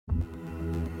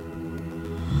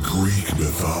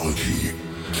mythology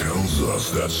tells us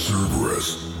that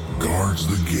Cerberus guards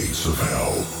the gates of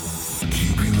hell,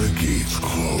 keeping the gates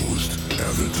closed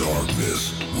and the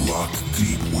darkness locked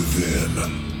deep within.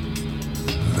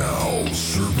 Now,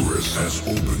 Cerberus has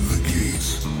opened the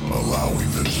gates, allowing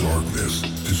the darkness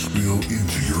to spill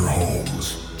into your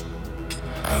homes.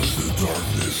 As the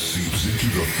darkness seeps into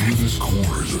the furthest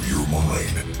corners of your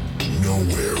mind,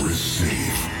 nowhere is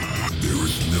safe. There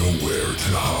is nowhere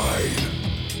to hide.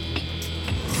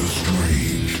 The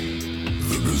strange,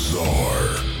 the bizarre,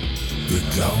 the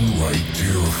downright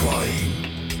terrifying.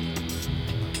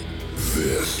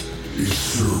 This is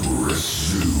Cerberus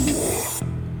Zoo.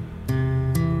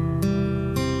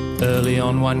 Early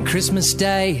on one Christmas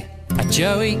day, a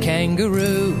Joey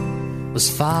kangaroo was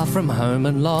far from home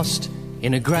and lost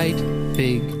in a great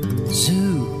big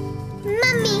zoo.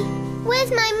 Mummy, where's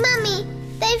my mummy?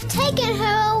 They've taken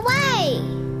her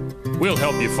away. We'll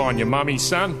help you find your mummy,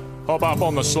 son. Hop up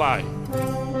on the sleigh.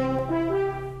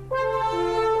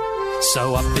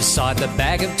 So up beside the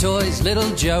bag of toys, little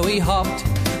Joey hopped.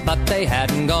 But they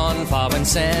hadn't gone far when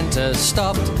Santa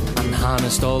stopped,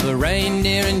 unharnessed all the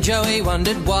reindeer, and Joey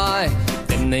wondered why.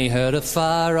 Then they heard a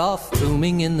far-off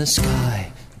booming in the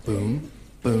sky. Boom,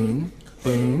 boom,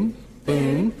 boom,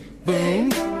 boom, boom,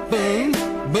 boom,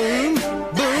 boom,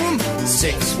 boom.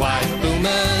 6 white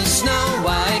boomers, snow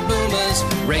white boomers,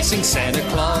 racing Santa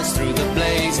Claus through the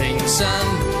blazing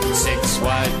sun. 6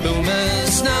 white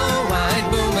boomers, snow white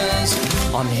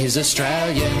boomers, on his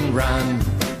Australian run.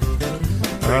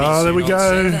 There we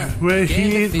go. We're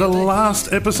here, the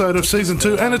last episode of Season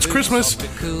 2, and it's Christmas.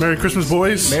 Merry Christmas,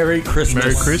 boys. Merry Christmas.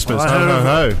 Merry Christmas. I Ho,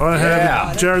 ho, ho.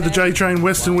 have Jared the J-Train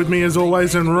Weston with me as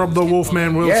always, and Rob the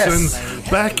Wolfman Wilson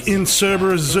back in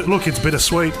Cerberus Zoo. Look, it's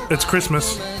bittersweet. It's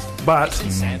Christmas, but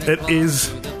it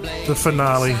is the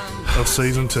finale of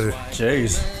Season 2.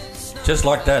 Jeez. Just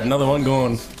like that, another one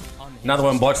gone. Another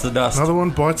one bites the dust. Another one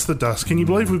bites the dust. Can you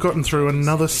believe we've gotten through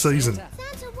another season?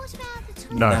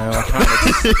 No, I can't.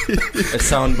 It's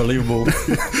so unbelievable.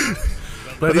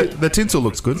 The tinsel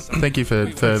looks good. Thank you for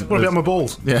What about my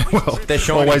balls? Yeah, well, They're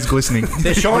shiny. always glistening.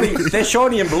 They're shiny. They're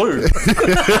shiny and blue. They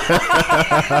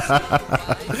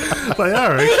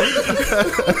are,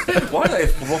 actually. Why are they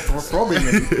throbbing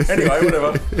me? Anyway,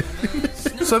 whatever.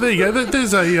 So there you go.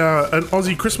 There's an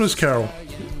Aussie Christmas carol.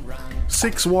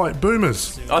 6 white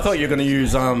boomers. I thought you were going to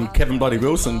use Kevin Bloody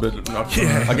Wilson, but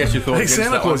I guess you thought Hey, against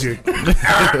Santa that Claus, one. you.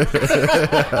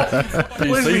 Do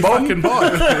you Where's see me Bond? fucking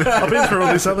bike? I've been through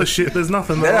all this other shit. There's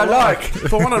nothing that I like.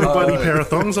 If I wanted a bloody pair of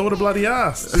thongs, I would have bloody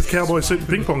asked. This cowboy suit and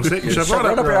ping pong set and shove Shove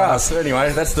right up your ass.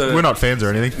 Anyway, that's the... We're not fans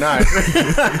or anything. No.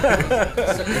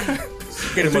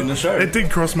 Get him on the show. It did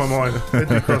cross my mind. It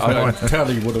did cross my I mind.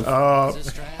 totally would have.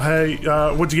 Hey,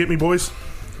 what'd you get me, boys?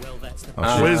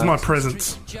 Where's my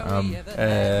presents?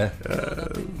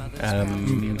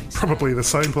 Probably the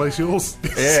same place yours.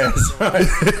 Yeah.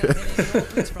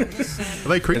 Are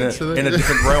they crickets? In a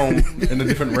different realm. In a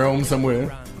different realm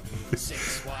somewhere.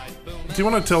 Do you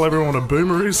want to tell everyone what a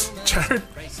boomer is, Jared?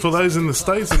 For those in the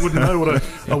States that wouldn't know what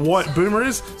a white boomer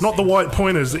is? Not the white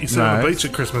pointers that you see on the beach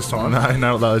at Christmas time. No,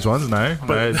 not those ones, no.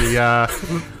 But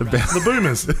the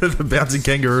boomers. The bouncing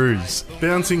kangaroos.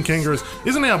 Bouncing kangaroos.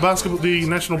 Isn't our the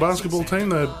national basketball team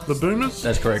the boomers?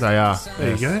 That's correct. They are.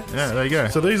 There you go. Yeah, there you go.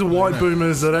 So these are white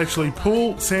boomers that actually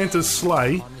pull Santa's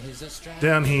sleigh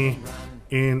down here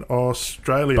in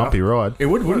Australia. Bumpy ride. It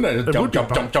would, wouldn't it? It Jump, would be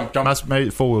jump, jump, jump, jump. Must maybe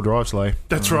 4-wheel drive sleigh.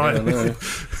 That's right. I know.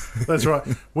 That's right.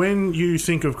 When you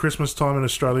think of Christmas time in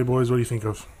Australia, boys, what do you think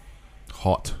of?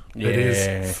 Hot. Yeah. It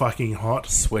is fucking hot.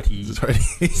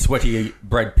 Sweaty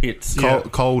Brad Pitts.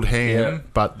 Cold ham,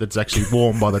 but it's actually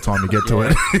warm by the time you get to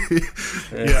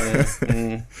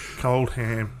it. Cold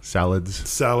ham.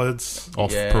 Salads.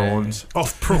 Off prawns.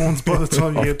 Off prawns by the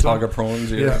time you get to Tiger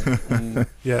prawns, yeah,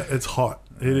 it's hot.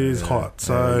 It is hot.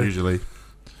 So usually.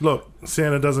 Look,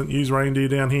 Santa doesn't use reindeer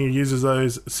down here. He uses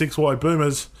those 6 white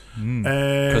boomers.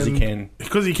 Because he can.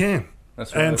 Because he can.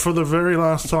 That's right. And for the very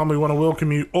last time, we want to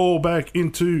welcome you all back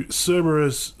into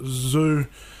Cerberus Zoo.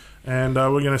 And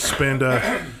we're going to spend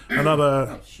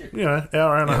another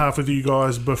hour and a half with you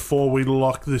guys before we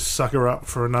lock this sucker up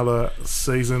for another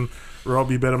season. Rob,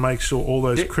 you better make sure all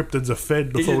those cryptids are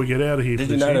fed before we get out of here.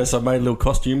 Did you notice I made little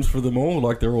costumes for them all?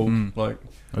 Like they're all like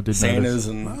Santas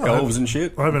and elves and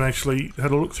shit. I haven't actually had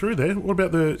a look through there. What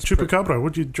about the Chupacabra?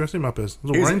 What did you dress him up as?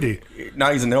 It was a reindeer.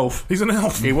 No, he's an elf. He's an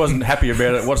elf. He wasn't happy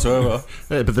about it whatsoever.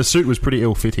 Yeah, but the suit was pretty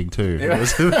ill-fitting too. Yeah.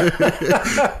 His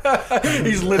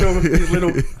little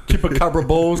Chupacabra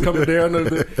balls coming down. I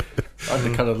had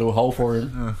to cut a little hole for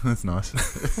him. Oh, that's nice.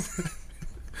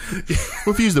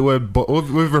 We've used the word.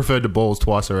 We've referred to balls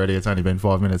twice already. It's only been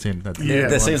 5 minutes in.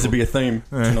 There seems to be a theme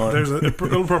tonight.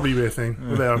 It'll probably be a thing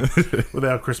with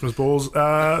our Christmas balls.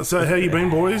 So how you been,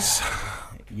 boys?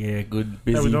 Yeah, good.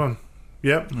 Busy. How we doing?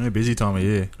 Yep. Yeah, busy time of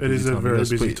year. It is a very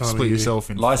busy time of year. Split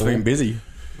yourself in. Life's been busy.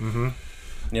 Mm-hmm.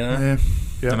 You know? Yeah.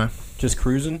 Yep. Dunno. Just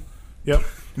cruising. Yep.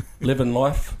 Living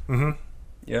life. Mm-hmm.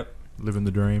 Yep. Living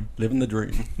the dream. Living the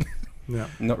dream. Yeah.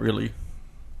 Not really.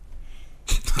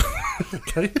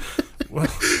 Okay. Well,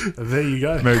 there you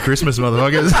go. Merry Christmas,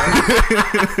 motherfuckers.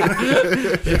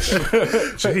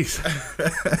 Jeez.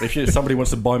 If somebody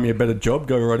wants to buy me a better job,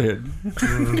 go right ahead.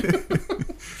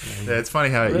 Yeah, it's funny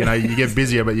how you get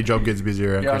busier, but your job gets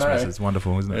busier around Christmas. It's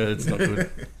wonderful, isn't it? Yeah, it's not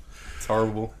good. It's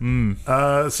horrible.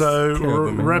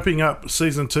 Wrapping up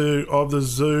season 2 of The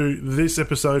Zoo, this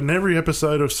episode and every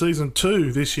episode of season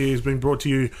 2 this year has been brought to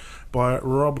you by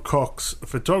Rob Cox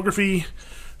Photography.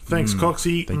 Thanks,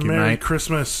 Coxie. Thank you, Merry mate.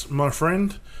 Christmas, my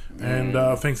friend. And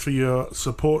thanks for your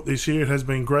support this year. It has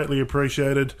been greatly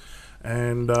appreciated.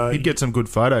 And he'd get some good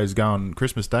photos going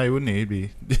Christmas Day, wouldn't he? He'd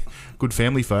be good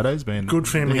family photos. Good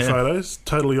family photos.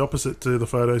 Totally opposite to the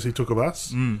photos he took of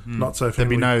us. Not so family. There'd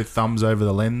be no thumbs over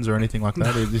the lens or anything like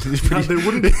that. No, there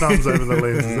wouldn't be thumbs over the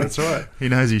lenses. That's right. He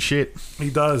knows his shit. He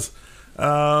does.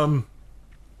 Well,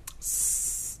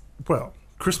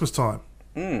 Christmas time.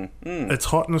 It's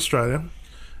hot in Australia.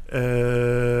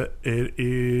 It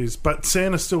is, but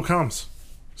Santa still comes.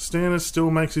 Santa still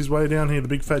makes his way down here. The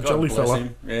big fat jolly fella.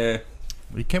 Him. Yeah.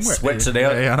 He can wear Sweats it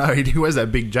out. Yeah, I know. He wears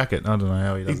that big jacket. I don't know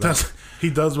how he does. He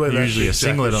does wear that. Usually a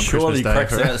singlet on Surely Christmas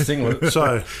Day. cracks out a singlet.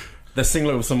 So the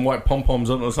singlet with some white pom poms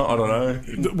on it or something. I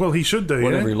don't know. well, he should do.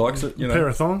 Whatever he likes it. You know. Pair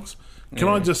of thongs. Can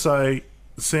I just say,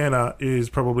 Santa is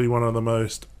probably one of the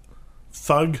most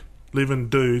thug living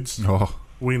dudes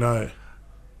we know.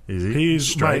 Is he? He is,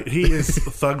 straight? mate, he is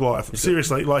thug life.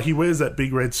 Seriously, like he wears that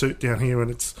big red suit down here, and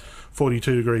it's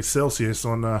 42 degrees Celsius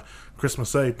on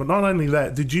Christmas Eve. But not only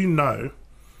that, did you know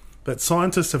that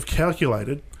scientists have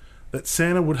calculated that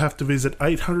Santa would have to visit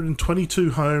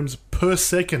 822 homes per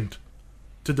second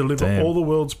to deliver all the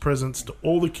world's presents to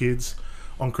all the kids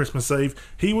on Christmas Eve?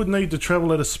 He would need to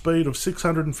travel at a speed of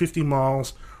 650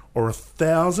 miles or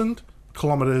 1,000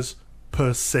 kilometres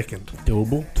per second.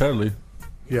 Doable. Totally.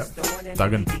 Yeah.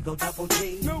 Thuggin'.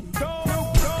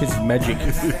 It's magic.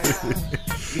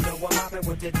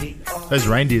 Those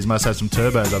reindeers must have some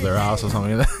turbos up their ass or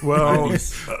something like that. Well,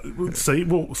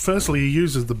 firstly, he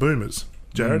uses the boomers,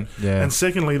 Jared. Yeah. And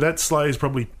secondly, that sleigh is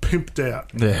probably pimped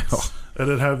out. Yeah.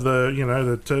 It'd have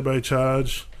the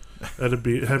turbocharge.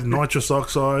 It'd have nitrous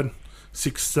oxide,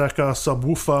 6-stacker,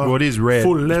 subwoofer. Well, it is red.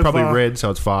 Full It's lever. probably red,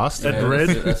 so it's fast. And red.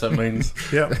 That's what it means.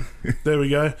 Yep. There we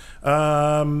go.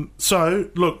 So,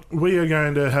 look, we are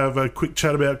going to have a quick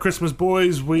chat about Christmas,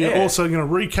 boys. We are also going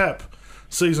to recap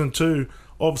season 2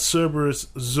 of Cerberus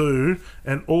Zoo.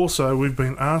 And also, we've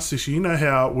been asked this year, you know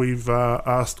how we've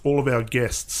asked all of our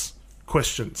guests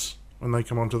questions when they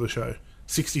come onto the show?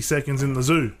 60 seconds in the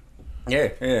zoo.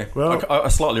 Yeah. Well, I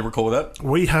slightly recall that.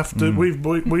 We have to. We've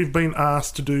been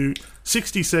asked to do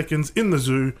 60 seconds in the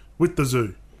zoo with the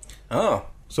zoo. Oh.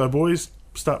 So, boys,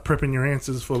 start prepping your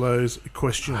answers for those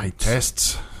questions. I hate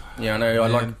tests. Yeah, I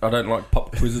know. I don't like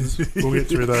pop quizzes. We'll get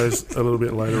through those a little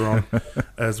bit later on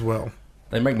as well.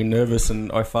 They make me nervous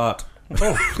and I fart.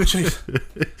 Oh, jeez.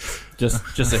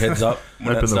 Just a heads up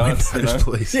when Open that starts. the windows,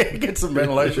 please. Yeah, get some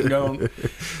ventilation going.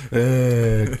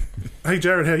 Hey,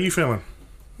 Jared, how are you feeling?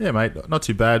 Yeah, mate, not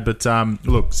too bad. But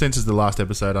look, since it's the last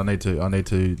episode, I need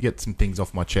to get some things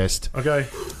off my chest. Okay.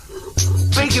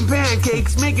 Baking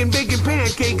pancakes, making bacon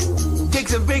pancakes. Take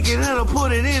some bacon and I'll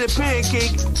put it in a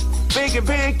pancake. Bacon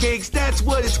pancakes, that's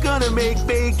what it's gonna make.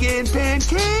 Bacon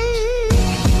pancakes.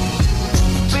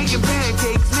 Bacon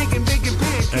pancakes, making bacon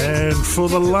pancakes. And for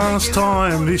the last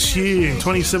time this year, in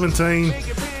 2017,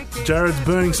 Jared's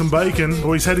burning some bacon,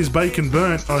 or he's had his bacon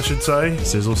burnt, I should say.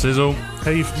 Sizzle, sizzle.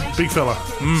 Hey, big fella,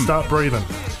 start breathing.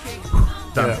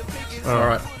 Done. Yeah. All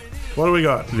right. What do we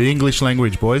got? The English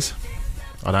language, boys.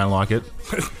 I don't like it.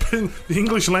 The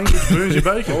English language burns your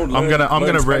bacon. I'm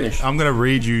gonna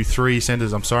read you 3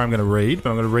 sentences. I'm sorry, I'm gonna read, but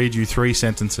I'm gonna read you 3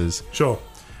 sentences. Sure.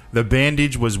 The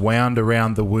bandage was wound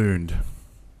around the wound.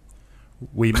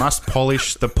 We must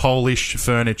polish the Polish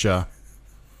furniture.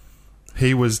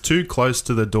 He was too close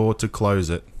to the door to close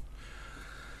it.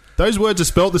 Those words are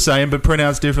spelt the same but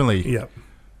pronounced differently. Yep.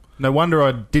 No wonder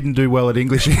I didn't do well at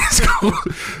English in school.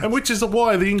 And which is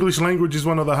why the English language is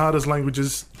one of the hardest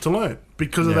languages to learn,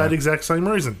 because of that exact same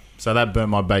reason. So that burnt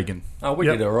my bacon. Oh, we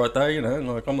did all right though, you know.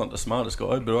 Like, I'm not the smartest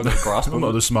guy, but I got a grasp I'm of not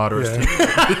it. the smartest.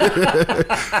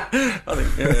 I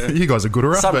think, You guys are good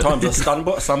enough. sometimes I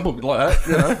stumble like that,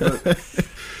 you know.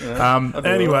 But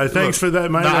Anyway, thanks for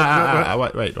that, mate.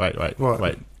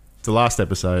 Wait. It's the last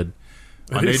episode.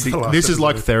 This episode. is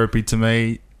like therapy to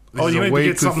me. This is you a need to get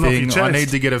weekly something off your chest. I need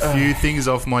to get a few things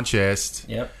off my chest.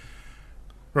 Yep.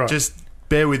 Right. Just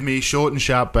bear with me, short and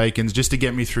sharp bacons, just to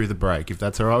get me through the break, if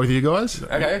that's all right with you guys.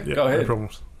 Okay, Yeah, go ahead. No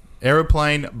problems.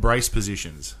 Aeroplane brace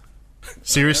positions.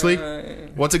 Seriously?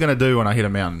 What's it going to do when I hit a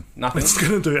mountain? Nothing. It's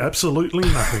going to do absolutely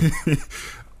nothing.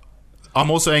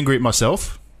 I'm also angry at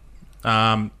myself.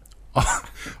 I've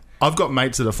got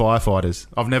mates that are firefighters.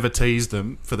 I've never teased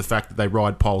them for the fact that they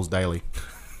ride poles daily.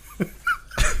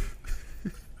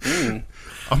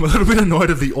 I'm a little bit annoyed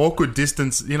of the awkward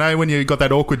distance. You know, when you got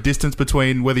that awkward distance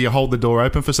between whether you hold the door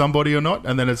open for somebody or not,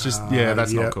 and then it's just,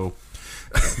 that's not cool.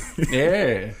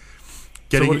 Yeah.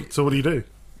 So what do you do?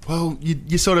 Well,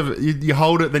 you sort of you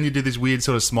hold it, then you do this weird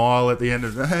sort of smile at the end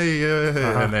of hey,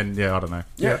 and then I don't know.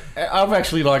 Yeah, I've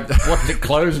actually watched it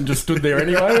close and just stood there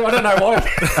anyway. I don't know why.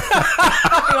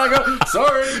 And I go,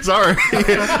 sorry.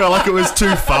 Felt like it was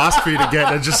too fast for you to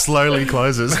get, and it just slowly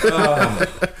closes.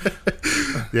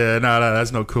 Yeah, no,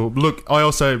 that's not cool. Look, I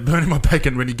also burning my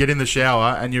bacon when you get in the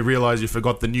shower and you realise you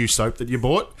forgot the new soap that you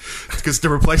bought because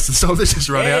to replace the soap that's just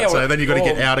run out. So then you got to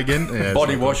get out again. Yeah,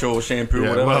 body wash or shampoo,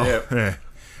 whatever.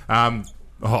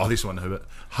 Well, this one, Herbert.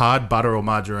 Hard butter or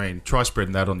margarine. Try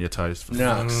spreading that on your toast. For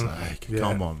fuck's sake. Yeah.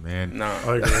 Come on, man. No.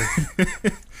 I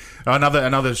agree.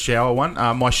 Another shower one.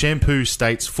 My shampoo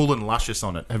states full and luscious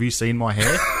on it. Have you seen my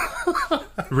hair?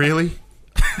 Really?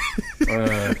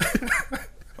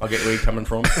 I get where you're coming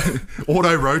from.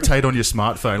 Auto rotate on your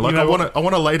smartphone. Like, You know I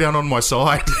want to lay down on my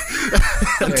side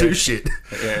and do shit,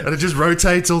 and it just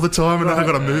rotates all the time, and I've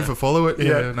got to move or follow it.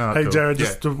 Yeah. No, Hey, cool. Jared,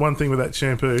 just one thing with that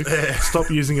shampoo.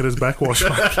 Stop using it as backwash.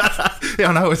 Yeah,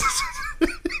 I know. It's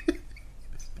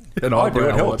an I do, it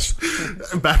eyebrow helps.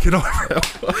 wash. Back and eyebrow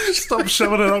wash. Stop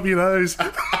shoving it up your nose.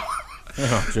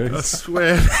 Oh, jeez. I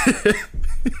swear.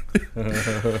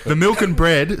 The milk and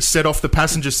bread set off the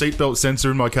passenger seatbelt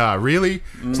sensor in my car. Really?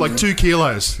 It's like 2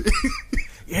 kilos.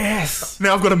 Yes.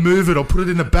 Now I've got to move it or put it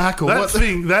in the back or That what?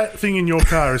 thing in your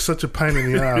car is such a pain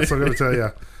in the ass, I've got to tell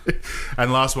you.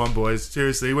 And last one, boys.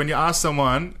 Seriously, when you ask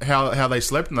someone how they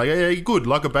slept, and they go, yeah, good,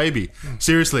 like a baby.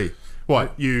 Seriously.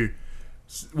 What? You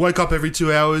woke up every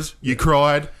 2 hours, you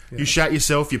cried, you shat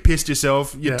yourself, you pissed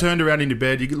yourself, you turned around in your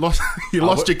bed, you lost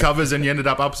your covers, and you ended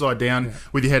up upside down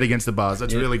with your head against the bars.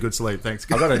 That's really good sleep. Thanks,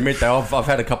 I've got to admit, though, I've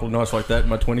had a couple of nights like that in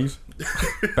my 20s,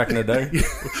 back in the day.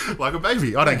 Like a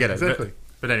baby. I don't get it. Exactly.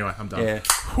 But anyway, I'm done. Yeah.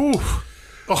 Whew.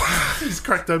 Oh, he's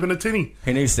cracked open a tinny.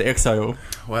 He needs to exhale.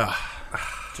 Wow.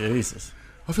 Jesus.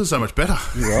 I feel so much better.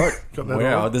 You're right. Got that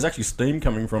Wow, all? there's actually steam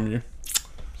coming from you.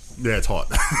 Yeah, it's hot.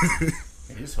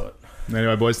 It is hot.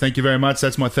 Anyway, boys, thank you very much.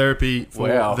 That's my therapy for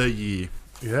Wow. the year.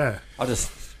 Yeah.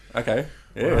 Okay.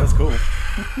 Yeah, that's cool.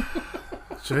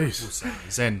 Jeez.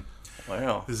 Zen.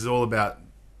 Wow. This is all about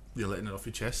you letting it off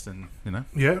your chest and,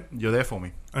 Yeah. you're there for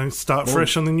me. And start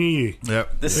fresh on the new year.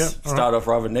 Yep. This Yeah, all started off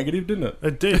rather negative, didn't it?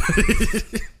 It did.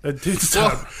 It did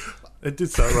start. It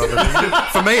did start rather negative.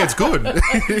 For me, it's good.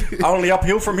 Only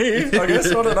uphill from here, I guess.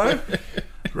 I don't know.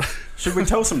 Should we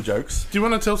tell some jokes? Do you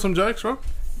want to tell some jokes, Rob?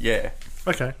 Yeah.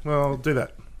 Okay, well, I'll do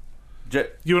that.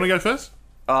 You want to go first?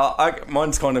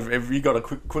 Mine's kind of... Have you got a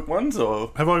quick ones,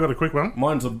 or... Have I got a quick one?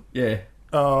 Mine's a... Yeah.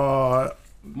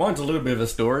 Mine's a little bit of a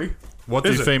story. What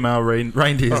do Is it? female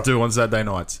reindeers do on Saturday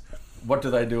nights? What do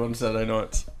they do on Saturday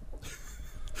nights?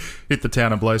 Hit the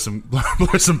town and blow some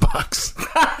bucks.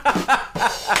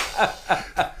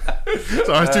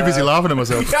 So I was too busy laughing at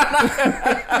myself.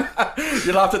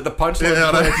 You laughed at the punchline. Yeah,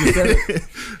 I know. You said it.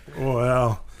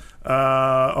 Wow.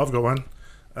 I've got one.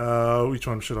 Which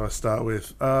one should I start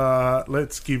with?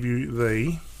 Let's give you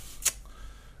the...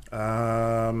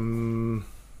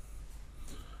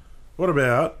 what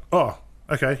about... Oh,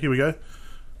 okay, here we go.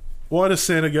 Why does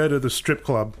Santa go to the strip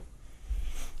club?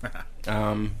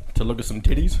 To look at some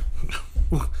titties.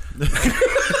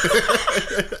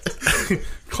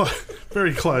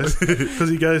 Very close. Because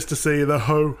he goes to see the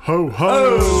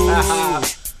ho-ho-ho.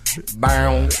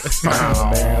 Bow.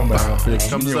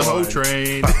 Comes the whole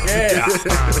train. Yeah.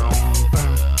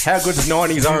 How good is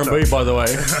 90s R&B, by the way?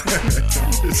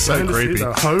 It's so Going to see creepy.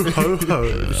 the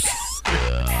ho-ho-hos.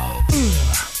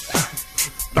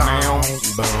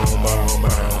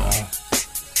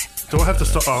 Do I have to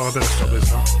stop? Oh, I better stop this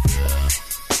now.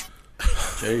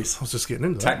 Jeez. I was just getting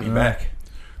into Take that. me back.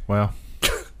 Wow.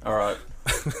 All right.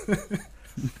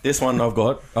 This one I've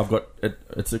got it,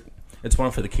 it's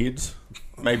one for the kids.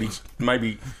 Maybe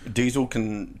Diesel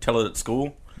can tell it at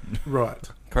school. Right.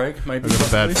 Craig, maybe. I've got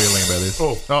a bad feeling about this.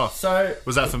 Oh, So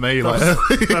Was that for me? Like,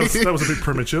 that was a bit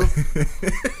premature.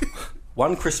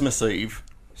 one Christmas Eve,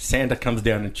 Santa comes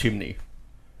down the chimney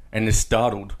and is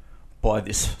startled by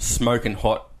this smoking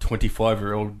hot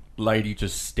 25-year-old lady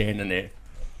just standing there.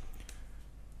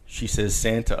 She says,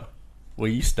 "Santa, will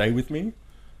you stay with me?"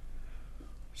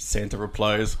 Santa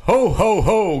replies, "Ho, ho,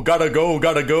 ho, gotta go,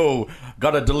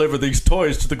 gotta deliver these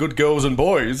toys to the good girls and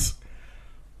boys."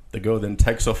 The girl then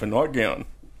takes off her nightgown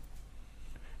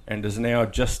and is now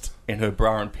just in her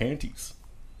bra and panties.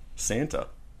 "Santa,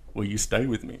 will you stay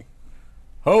with me?"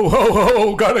 "Ho, ho,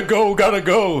 ho, gotta go, gotta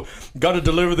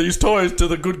deliver these toys to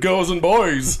the good girls and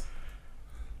boys."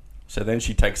 So then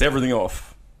she takes everything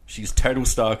off. She's total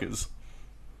starkers.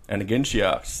 And again she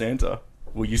asks, "Santa,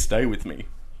 will you stay with me?"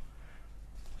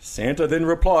 Santa then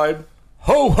replied,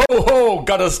 "Ho, ho, ho,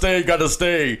 gotta stay,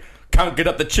 can't get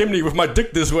up the chimney with my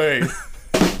dick this way."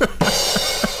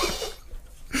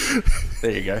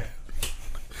 There you go.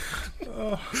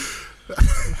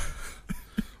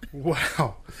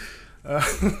 Wow.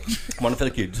 One for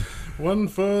the kids. One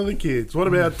for the kids. What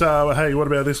about, hey, what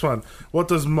about this one? What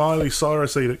does Miley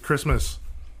Cyrus eat at Christmas?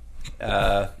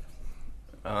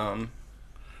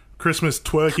 Christmas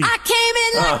twerky. I came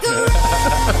in like a wrecking ball.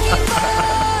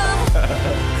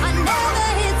 I know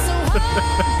that it's so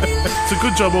hard. It's a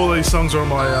good job all these songs are on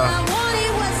my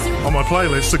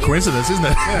playlist. It's a coincidence, isn't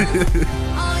it?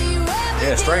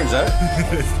 Yeah, strange though.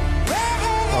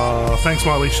 Thanks,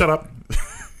 Miley. Shut up.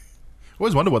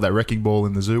 Always wondered what that wrecking ball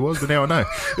in the zoo was, but now I know.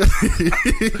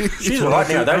 She's alright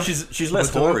now though. She's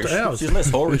less whorish. She's less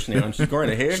whorish now, and she's growing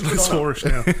her hair. She's less whorish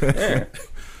now.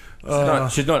 Yeah.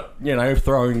 She's not,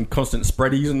 throwing constant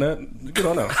spreadies and that. Good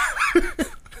on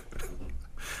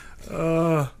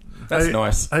her. That's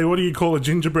nice. Hey, what do you call a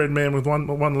gingerbread man with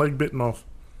one leg bitten off?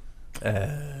 I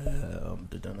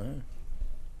don't know.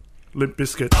 Limp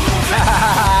Biscuit. Get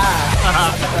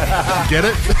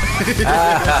it?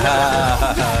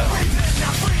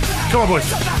 Come on,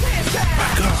 boys.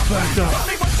 Back up.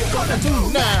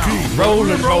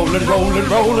 Rolling.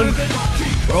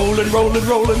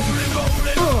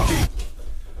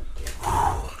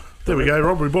 There we go,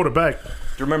 Rob. We brought it back. Do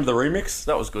you remember the remix?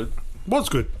 That was good. What's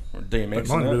good? DMX Don't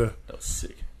mind and a that. bit That was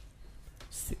sick.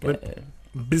 Limp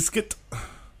Biscuit.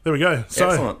 There we go. So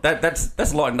Excellent.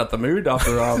 That's lightened up the mood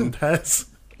after it has.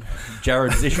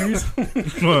 Jared's issues.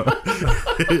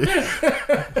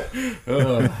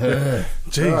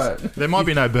 Jeez. Right. There might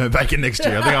be no burnt bacon next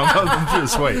year. I think I'm pretty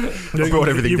sweet. I brought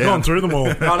everything You've down. gone through them all.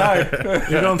 I know.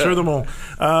 You've gone through them all.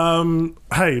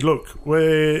 Hey, look,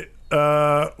 we're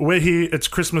here. It's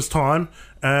Christmas time,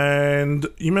 and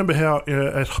you remember how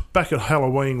back at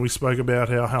Halloween we spoke about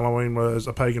how Halloween was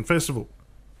a pagan festival.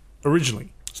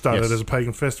 Originally started Yes. as a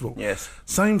pagan festival. Yes.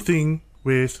 Same thing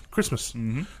with Christmas.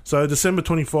 Mm-hmm. So December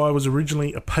 25 was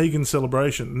originally a pagan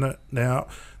celebration. Now,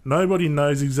 nobody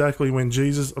knows exactly when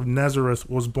Jesus of Nazareth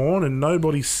was born, and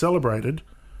nobody celebrated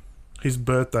his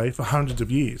birthday for hundreds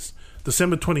of years.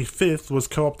 December 25th was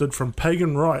co-opted from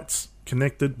pagan rites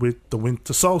connected with the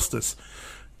winter solstice.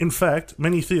 In fact,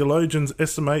 many theologians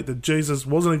estimate that Jesus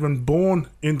wasn't even born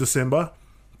in December.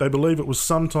 They believe it was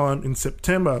sometime in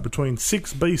September between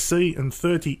 6 BC and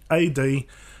 30 AD,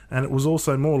 and it was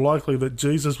also more likely that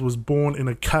Jesus was born in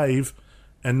a cave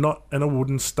and not in a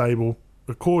wooden stable,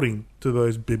 according to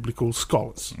those biblical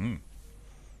scholars.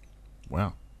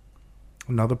 Wow.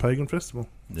 Another pagan festival.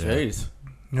 Jeez.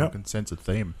 I Yep. can sense a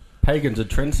theme. Pagans are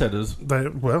trendsetters. They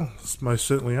most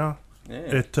certainly are.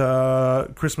 Yeah.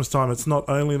 At Christmas time, it's not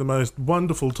only the most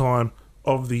wonderful time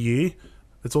of the year,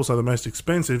 it's also the most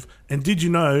expensive. And did you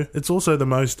know it's also the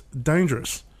most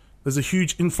dangerous? There's a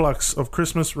huge influx of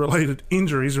Christmas-related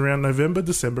injuries around November,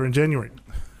 December, and January.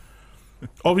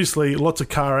 Obviously, lots of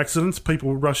car accidents,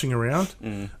 people rushing around.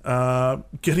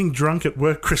 Getting drunk at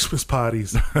work Christmas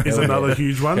parties is another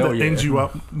huge one Hell that yeah. ends you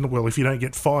up. Well, if you don't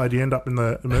get fired, you end up in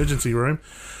the emergency room.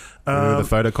 The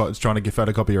photocopy trying to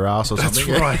photocopy your ass or That's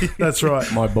something. right. That's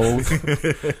right. My balls.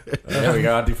 There we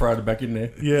go. Auntie Fried it back in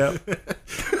there. Yeah.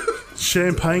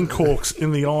 Champagne corks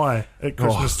in the eye at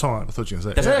Christmas time. I thought you were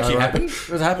going Does to say. that actually happen? Does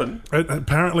it happen?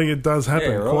 Apparently, it does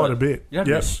happen Yeah, right. quite a bit. You have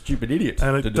to be a stupid idiot.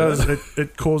 And to it do does. that.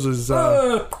 It causes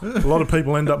a lot of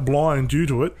people end up blind due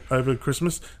to it over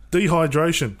Christmas.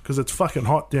 Dehydration because it's fucking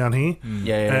hot down here,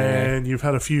 Yeah. and you've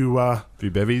had a few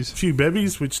Few bevies.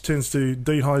 bevies, which tends to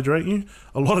dehydrate you.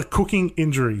 A lot of cooking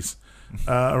injuries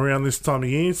around this time of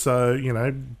year. So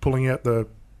pulling out the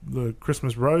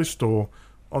Christmas roast or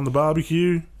on the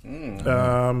barbecue.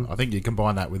 I think you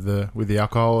combine that with the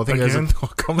alcohol. I think Again? there's a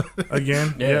common.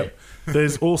 Again, Yeah. yep.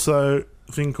 There's also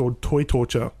a thing called toy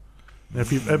torture. Now,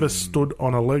 if you've ever stood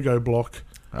on a Lego block,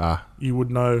 you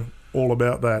would know all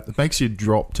about that. It makes you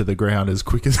drop to the ground as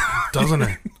quick as... Doesn't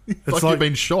it? It's like you've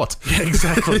been shot. Yeah,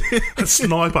 exactly. A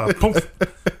sniper. Poof.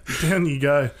 Down you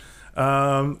go.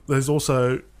 There's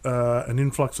also an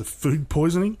influx of food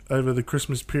poisoning over the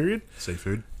Christmas period.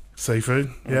 Seafood,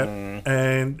 yeah.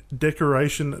 And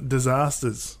decoration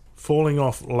disasters. Falling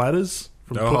off ladders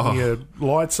from putting your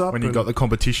lights up. When you got the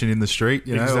competition in the street,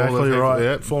 you know. Exactly all the people, right.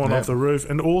 yeah, Falling yeah. off the roof.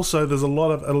 And also there's a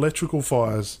lot of electrical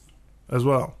fires as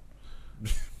well.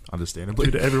 Understandably.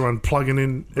 Due to everyone plugging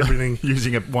in everything.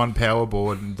 Using one power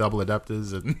board and double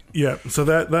adapters. And Yeah, so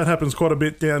that happens quite a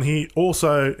bit down here.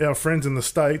 Also, our friends in the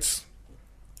States,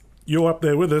 you're up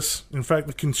there with us. In fact,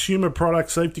 the Consumer Product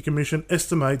Safety Commission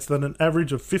estimates that an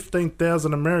average of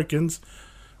 15,000 Americans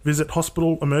visit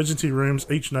hospital emergency rooms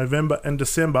each November and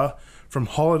December from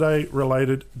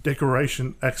holiday-related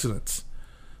decoration accidents.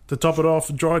 To top it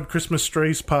off, dried Christmas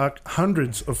trees spark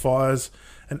hundreds of fires,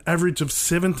 an average of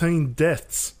 17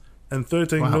 deaths, and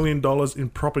 $13 million in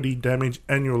property damage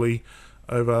annually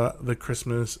over the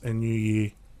Christmas and New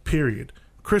Year period.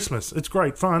 Christmas, it's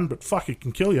great fun, but fuck, it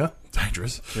can kill you.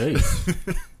 dangerous.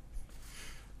 Jeez.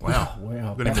 Wow.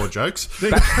 Wow. Got any more jokes?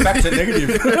 Back to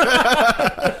negative.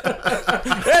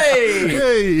 Hey!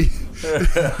 Hey!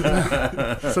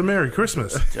 So Merry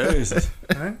Christmas. Jesus.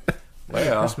 Eh? Merry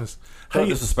Wow. Christmas. I thought Hey,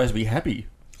 this was supposed to be happy.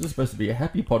 This is supposed to be a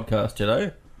happy podcast, you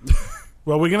know?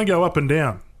 well, we're going to go up and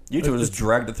down. You two just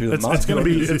dragged it through the mud. It's going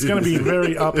to be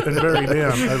very up and very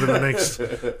down over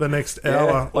the next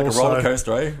hour like or a so. roller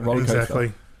coaster, eh? Roller Exactly.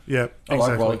 coaster. Yeah, I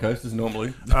like roller exactly. coasters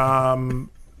normally.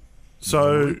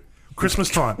 So Christmas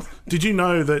time. Did you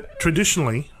know that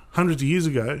traditionally, hundreds of years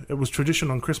ago, it was tradition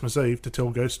on Christmas Eve to tell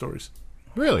ghost stories?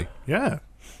 Really? Yeah,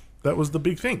 that was the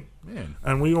big thing. Man.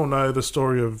 And we all know the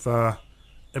story of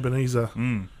Ebenezer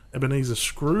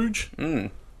Scrooge. You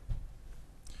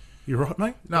right,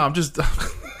 mate? No, I'm just...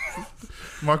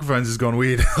 Microphones has gone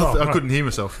weird. I couldn't hear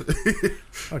myself.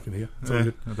 I can hear. It's all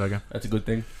good. Okay. That's a good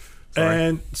thing. Sorry.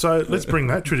 And so let's bring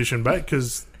that tradition back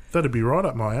because that'd be right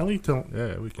up my alley.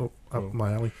 Yeah, we can. Up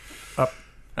my alley. Up.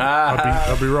 Ah,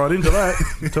 I'll be right into that.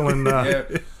 telling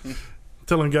yeah.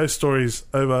 telling ghost stories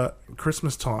over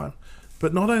Christmas time.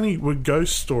 But not only were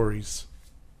ghost stories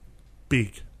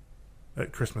big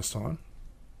at Christmas time,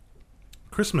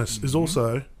 Christmas is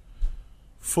also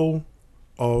full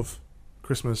of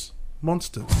Christmas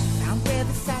monsters. Down where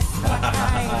the Sasquatch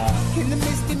hide, in the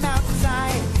misty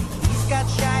mountainside, he's got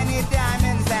shiny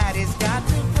diamonds that he's got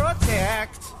to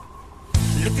protect.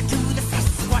 Look into the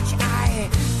Sasquatch eye,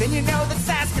 then you know that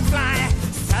Sas can fly.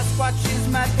 Sasquatch is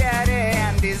my daddy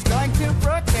and he's going to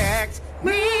protect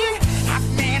me. Half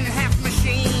man and half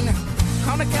machine,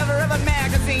 on the cover of a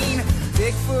magazine.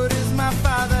 Bigfoot is my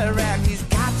father and he's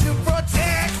got to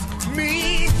protect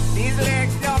me. These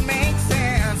legs don't make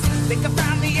sense. Think I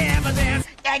found the evidence.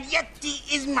 That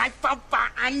Yeti is my papa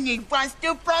and he wants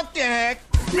to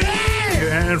protect me.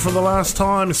 And for the last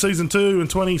time in season 2 in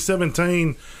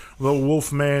 2017, the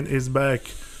Wolfman is back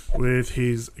with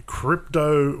his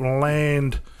Crypto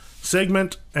Land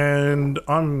segment, and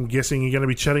I'm guessing you're going to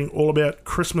be chatting all about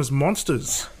Christmas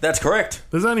monsters. That's correct.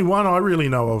 There's only one I really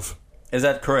know of. Is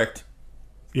that correct?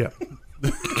 Yeah.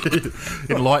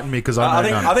 Enlighten me, because I know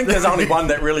none. I think there's only one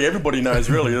that really everybody knows,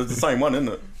 really. It's the same one, isn't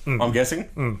it? I'm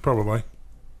guessing. Probably.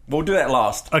 We'll do that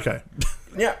last. Okay.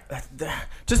 Yeah.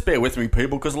 Just bear with me,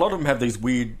 people, because a lot of them have these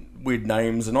weird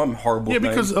names, and I'm horrible Yeah, at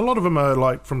because names. a lot of them are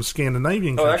like from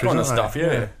Scandinavian Oh, that countries. kind of aren't stuff, they?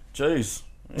 yeah. Jeez.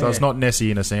 So it's not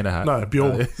Nessie in a Santa hat. No,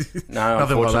 Bjorn. No,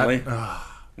 Nothing like unfortunately. that.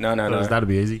 No. That'd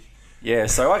be easy. Yeah,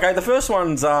 so, okay, the first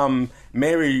one's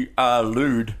Mary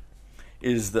Lude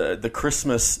is the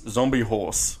Christmas zombie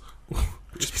horse.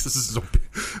 Jesus, is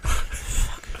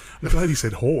I'm glad he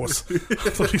said horse. I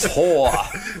thought he said-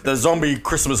 Whore. The zombie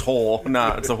Christmas whore.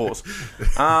 No, it's a horse.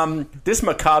 This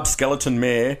macabre skeleton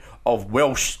mare of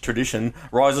Welsh tradition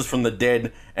rises from the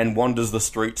dead and wanders the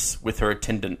streets with her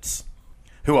attendants,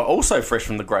 who are also fresh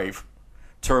from the grave,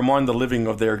 to remind the living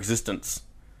of their existence.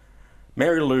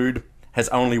 Mary Lude has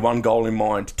only one goal in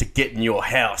mind: to get in your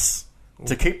house.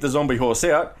 To keep the zombie horse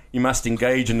out, you must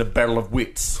engage in the battle of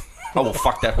wits. I will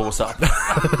fuck that horse up.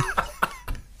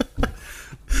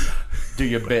 Do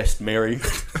your best, Mary.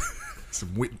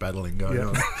 some wit battling going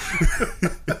on.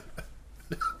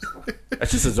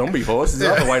 It's just a zombie horse.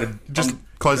 There's another way to Just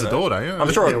close the door, don't you?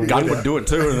 I'm sure a gun would do it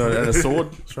too, and a sword.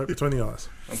 Straight between the eyes.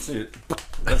 That's it.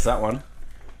 That's that one.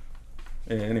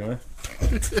 Yeah. Anyway.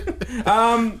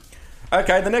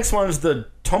 Okay. The next one is the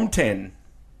Tomten,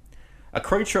 a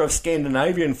creature of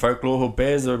Scandinavian folklore who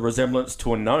bears a resemblance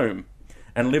to a gnome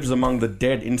and lives among the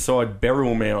dead inside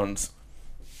burial mounds.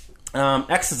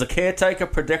 Acts as a caretaker,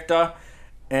 protector,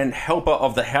 and helper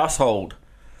of the household.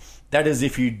 That is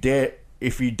if you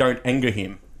don't anger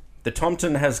him. The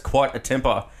Tomten has quite a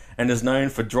temper and is known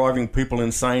for driving people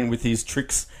insane with his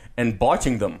tricks and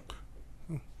biting them.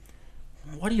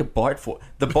 What do you bite for?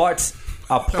 The bites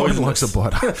are No one likes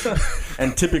poisonous a biter.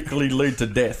 and typically lead to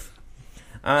death.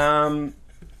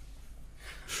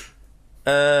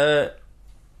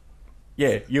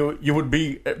 Yeah, you would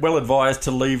be well advised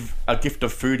to leave a gift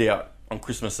of food out on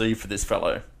Christmas Eve for this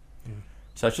fellow.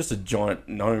 So it's just a giant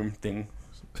gnome thing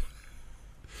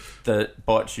that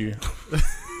bites you.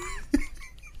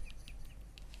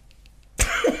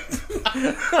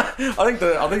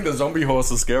 I think the zombie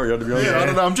horse is scarier, to be honest. I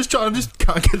don't know. I just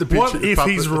can't get the picture. What if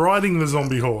he's riding the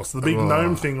zombie horse? The big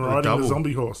gnome thing riding double. the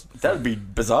zombie horse. That would be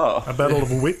bizarre. A battle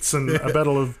of wits and a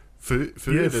battle of... food?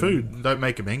 Yeah, and food. Don't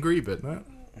make him angry, but No.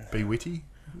 be witty.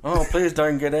 Oh, please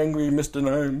don't get angry, Mr.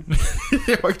 Gnome.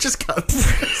 Yeah, I just can't.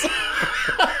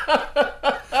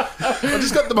 I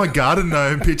just got my garden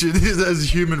gnome picture as a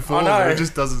human form. I know. It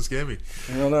just doesn't scare me.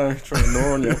 I know, trying to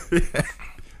gnaw on you.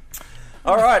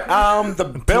 All right, the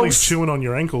Till bells. he's chewing on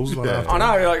your ankles. Right after. I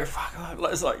know, like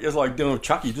fuck, it's like dealing with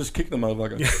Chucky. Just kick the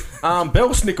motherfucker.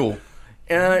 Belsnickel.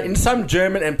 In some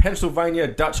German and Pennsylvania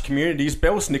Dutch communities,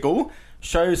 Belsnickel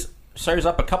shows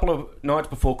up a couple of nights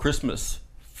before Christmas,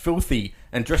 filthy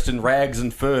and dressed in rags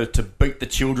and fur to beat the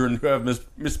children who have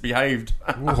misbehaved.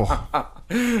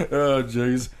 Oh,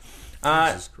 jeez.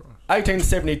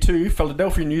 1872,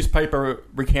 Philadelphia newspaper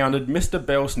recounted Mr.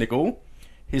 Belsnickel,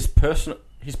 his personal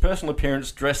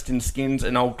appearance dressed in skins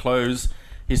and old clothes,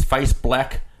 his face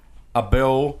black, a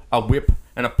bell, a whip,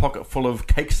 and a pocket full of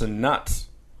cakes and nuts.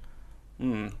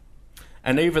 And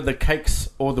either the cakes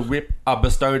or the whip are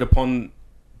bestowed upon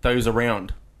those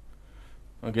around.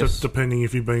 I guess. Depending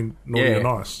if you've been naughty or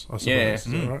nice, I suppose. Yeah. Is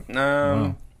that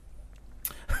right?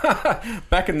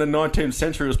 Back in the 19th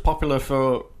century, it was popular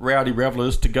for rowdy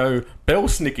revellers to go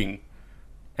bell-snicking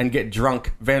and get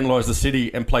drunk, vandalise the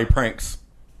city, and play pranks.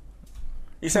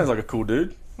 He sounds like a cool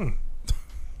dude.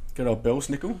 Good old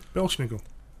Belsnickel. Belschnickel.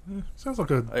 Yeah, sounds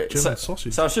like a German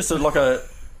sausage. So it's just like a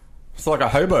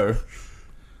hobo.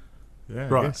 Yeah,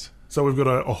 Right. So we've got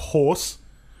a horse.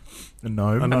 A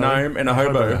gnome. A gnome and a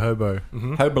hobo. A hobo.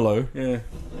 Hobolo, yeah.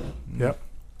 Yep.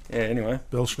 Yeah, anyway.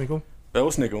 Belschnickel.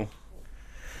 Belsnickel.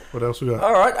 What else we got?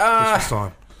 All right, Christmas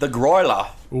time. the Groiler.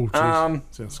 Oh, jeez.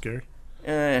 Sounds scary.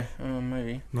 Yeah,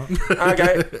 maybe. No.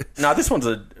 Okay. No, this one's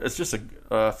it's just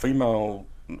a female.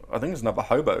 I think it's another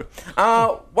hobo.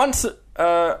 Once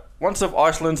of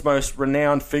Iceland's most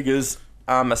renowned figures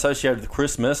associated with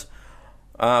Christmas,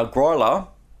 Groiler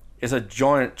is a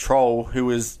giant troll who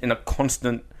is in a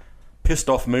constant pissed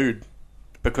off mood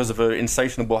because of her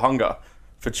insatiable hunger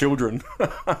for children.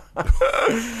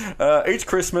 Each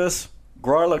Christmas,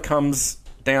 Groiler comes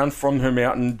down from her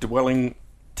mountain dwelling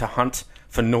to hunt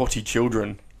for naughty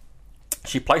children.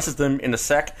 She places them in a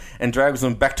sack and drags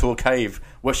them back to a cave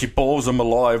where she boils them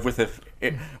alive with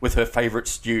her favourite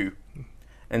stew.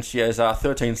 And she has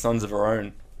 13 sons of her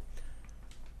own.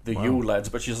 The Yule lads,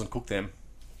 but she doesn't cook them,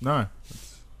 No.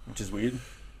 which is weird.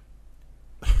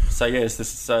 So yes,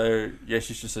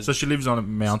 she's just So she lives on a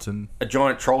mountain a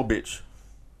giant troll bitch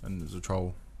and there's a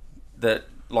troll that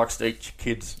likes to eat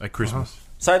kids. at Christmas.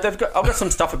 So I've got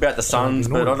some stuff about the sons,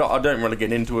 but I don't really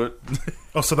get into it.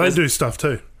 Oh, so they do stuff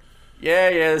too. Yeah.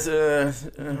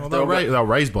 Well, they were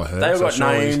raised by her. They've so got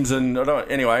surely- names and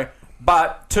anyway.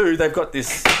 But two, they've got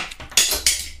this.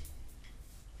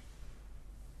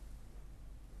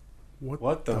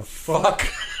 What the fuck?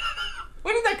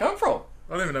 Where did that come from?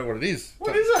 I don't even know what it is.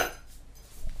 What is it?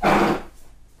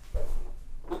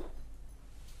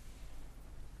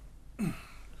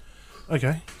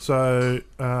 Okay, so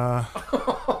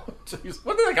Jeez,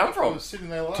 where did that come from? Sitting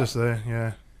there like just there,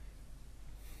 yeah.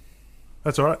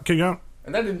 That's all right. Keep going.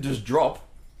 And that didn't just drop.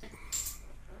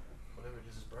 whatever it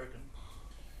is broken.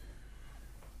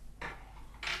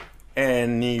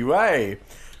 Anyway,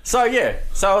 so I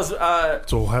was.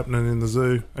 It's all happening in the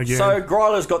zoo again. So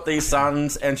Greiler's got these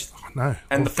sons, and no,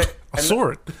 and I saw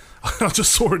it. I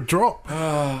just saw it drop.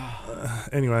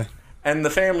 Anyway, and the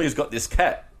family's got this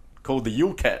cat called the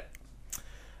Yule cat.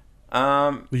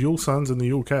 the Yule Sons and the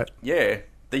Yule Cat. Yeah,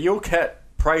 the Yule cat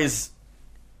preys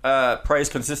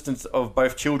consistence of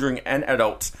both children and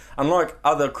adults. Unlike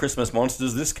other Christmas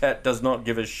monsters, this cat does not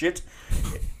give a shit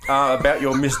about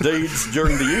your misdeeds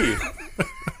during the year.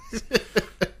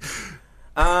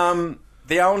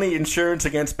 The only insurance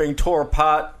against being tore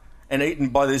apart and eaten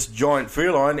by this giant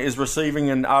feline is receiving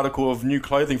an article of new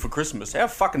clothing for Christmas. How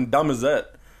fucking dumb is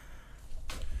that?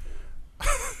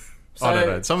 I don't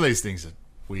know. Some of these things are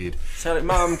weird. So, like,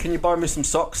 Mum, can you buy me some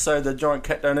socks so the giant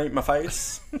cat don't eat my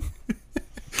face?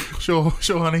 Sure,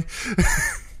 honey.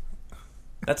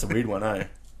 That's a weird one, eh?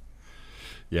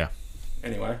 Yeah.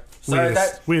 Anyway, so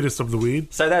Weirdest of the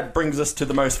weird. So that brings us to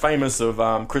the most famous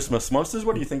of Christmas monsters.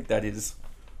 What do you think that is,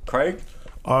 Craig?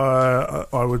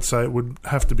 I would say it would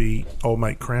have to be old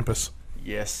mate Krampus.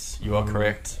 Yes, you are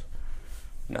correct.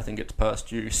 Nothing gets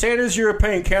past you. Santa's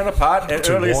European counterpart and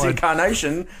Too earliest wide.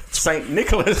 incarnation, Saint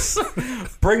Nicholas,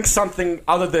 brings something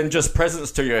other than just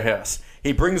presents to your house.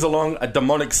 He brings along a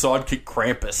demonic sidekick,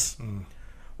 Krampus.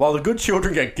 While the good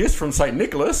children get gifts from Saint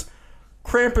Nicholas,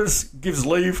 Krampus gives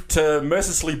leave to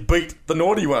mercilessly beat the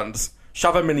naughty ones,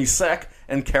 shove them in his sack,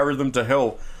 and carry them to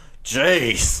hell.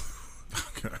 Jeez.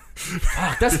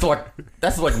 Fuck,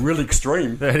 that's like really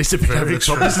extreme. Yeah, it's a bit over the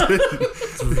top, isn't it?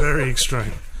 It's very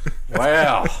extreme.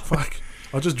 Wow. Fuck.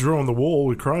 I just drew on the wall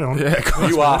with crayon. Yeah,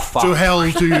 You are fucked. to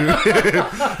hell to you.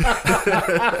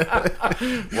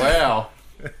 Wow.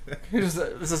 He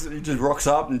just rocks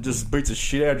up and just beats the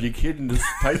shit out of your kid and just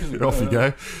takes it. Off you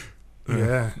go.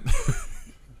 Yeah.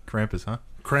 Krampus, huh?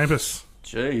 Krampus.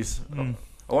 Jeez.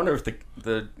 I wonder if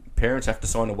the parents have to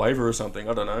sign a waiver or something.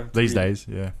 I don't know. These days,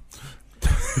 yeah.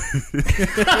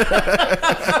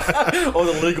 All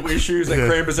the legal issues that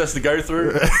Krampus has to go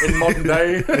through in modern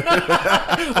day.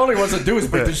 All he wants to do is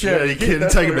beat the shit out of your kid.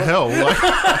 Take him to hell. Like,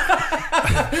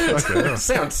 Sounds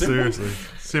simple. seriously.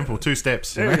 Simple. 2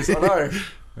 steps. you know? Yes, I know.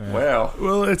 Wow.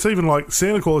 Well, it's even like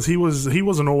Santa Claus. He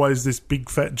wasn't always this big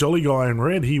fat jolly guy in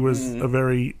red. He was a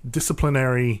very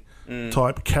disciplinary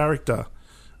type character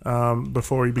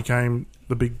before he became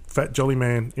the big fat jolly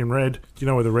man in red. Do you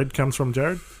know where the red comes from,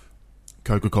 Jared?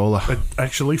 Coca-Cola. It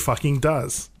actually fucking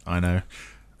does. I know.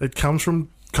 It comes from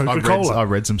Coca-Cola. I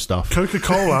read some stuff.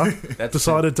 Coca-Cola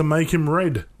decided to make him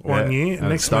red one year, and and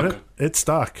next it stuck. minute it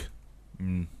stuck.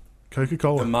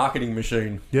 Coca-Cola. The marketing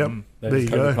machine. Yep. That There is you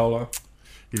go. Coca-Cola.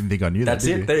 You didn't think I knew That's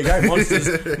that, it. did There you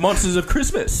go. Monsters of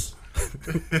Christmas.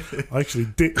 I actually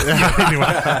did. Anyway.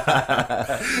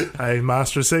 Hey,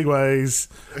 master of segues.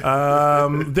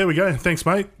 There we go. Thanks,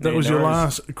 mate. That Yeah, was no your worries.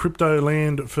 last Crypto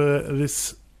Land for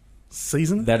this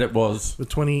season, That it was. for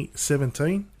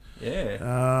 2017.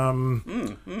 Yeah.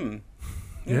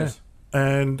 Yeah.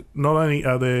 And not only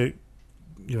are there,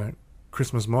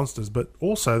 Christmas monsters, but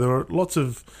also there are lots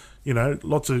of,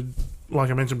 like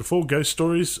I mentioned before, ghost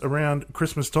stories around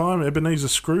Christmas time, Ebenezer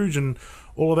Scrooge and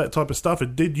all of that type of stuff.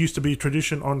 It did used to be a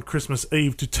tradition on Christmas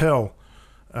Eve to tell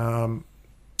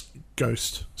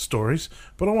ghost stories.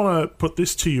 But I want to put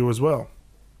this to you as well.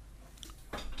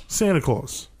 Santa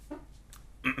Claus.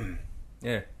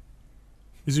 Yeah.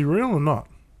 Is he real or not?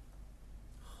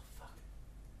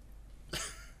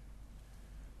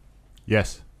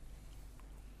 Yes.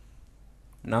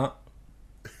 No.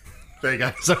 There you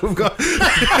go. So we've got...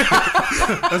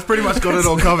 That's pretty much got it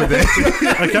all covered there.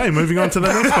 Okay, moving on to the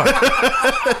next one.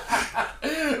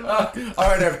 I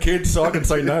don't have kids, so I can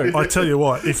say no. I tell you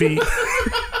what, if he...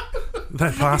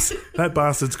 That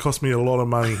bastard's cost me a lot of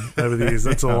money over the years.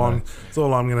 That's all I'm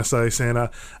going to say, Santa.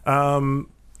 I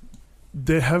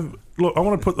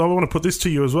want to put this to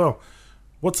you as well.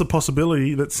 What's the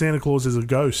possibility that Santa Claus is a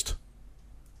ghost?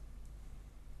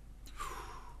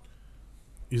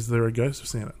 Is there a ghost of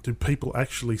Santa? Do people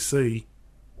actually see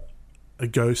a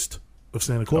ghost of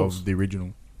Santa Claus? Of the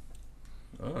original.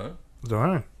 I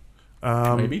don't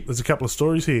know. Maybe. There's a couple of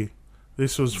stories here.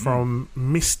 This was from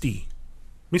Misty.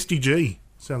 Misty G.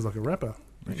 Sounds like a rapper.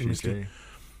 Misty.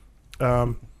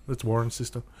 That's Warren's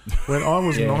sister. When I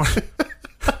was 9...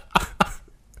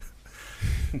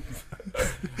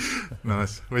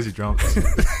 Nice. Where's your drums?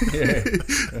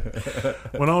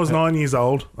 When I was 9 years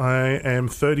old, I am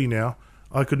 30 now,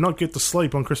 I could not get to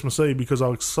sleep on Christmas Eve because I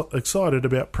was excited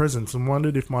about presents and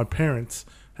wondered if my parents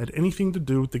had anything to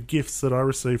do with the gifts that I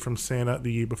received from Santa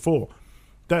the year before.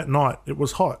 That night, it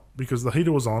was hot because the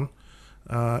heater was on.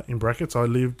 In brackets, I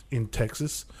lived in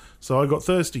Texas, so I got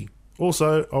thirsty.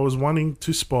 Also, I was wanting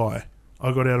to spy.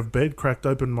 I got out of bed, cracked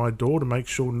open my door to make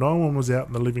sure no one was out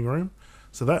in the living room,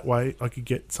 so that way I could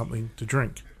get something to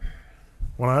drink.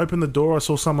 When I opened the door, I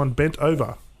saw someone bent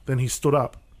over. Then he stood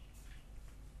up.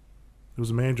 It was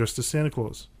a man dressed as Santa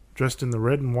Claus, dressed in the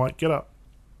red and white getup.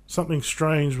 Something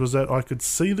strange was that I could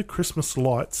see the Christmas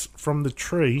lights from the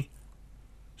tree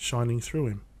shining through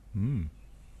him.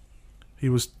 He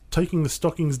was taking the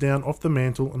stockings down off the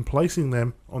mantle and placing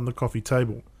them on the coffee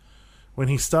table. When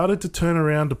he started to turn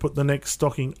around to put the next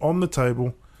stocking on the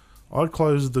table, I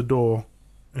closed the door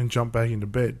and jumped back into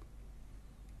bed.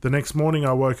 The next morning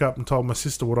I woke up and told my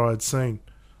sister what I had seen.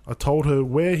 I told her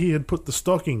where he had put the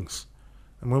stockings,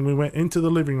 and when we went into the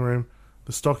living room,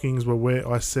 the stockings were where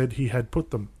I said he had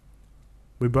put them.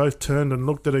 We both turned and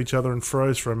looked at each other and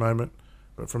froze for a moment,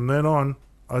 but from then on,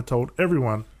 I told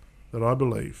everyone that I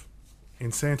believe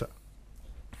in Santa.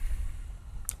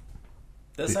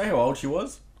 Did they say how old she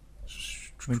was?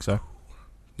 I think so.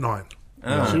 9.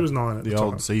 Ah. She was 9 at the The time.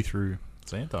 old see-through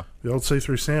Santa. The old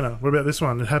see-through Santa. What about this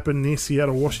one? It happened near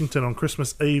Seattle, Washington on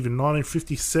Christmas Eve in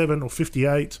 1957 or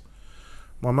 58.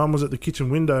 My mum was at the kitchen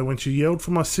window when she yelled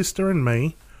for my sister and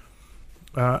me,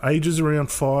 ages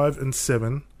around 5 and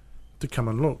 7, to come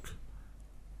and look.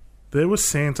 There was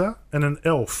Santa and an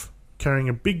elf carrying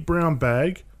a big brown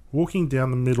bag walking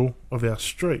down the middle of our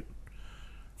street.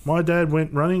 My dad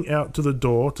went running out to the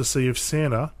door to see if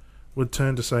Santa would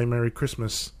turn to say Merry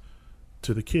Christmas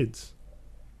to the kids.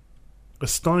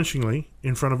 Astonishingly,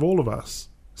 in front of all of us,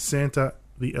 Santa,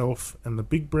 the elf, and the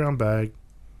big brown bag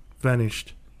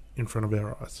vanished in front of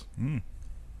our eyes.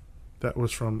 That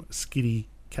was from Skitty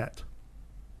Cat.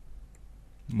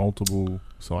 Multiple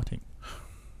sighting.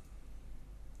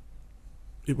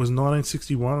 It was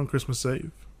 1961 on Christmas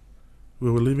Eve.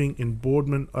 We were living in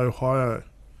Boardman, Ohio.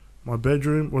 My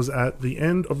bedroom was at the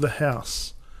end of the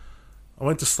house. I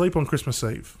went to sleep on Christmas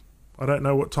Eve. I don't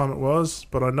know what time it was,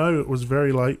 but I know it was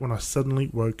very late when I suddenly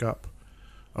woke up.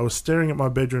 I was staring at my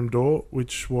bedroom door,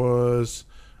 which was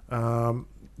at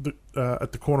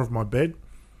the corner of my bed.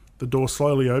 The door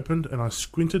slowly opened, and I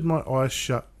squinted my eyes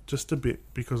shut just a bit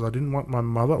because I didn't want my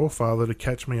mother or father to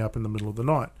catch me up in the middle of the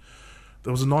night.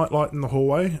 There was a night light in the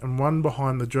hallway and one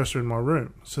behind the dresser in my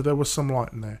room, so there was some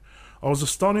light in there. I was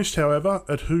astonished, however,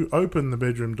 at who opened the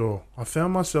bedroom door. I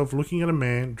found myself looking at a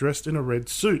man dressed in a red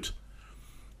suit.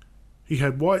 He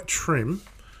had white trim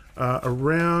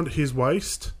around his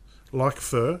waist, like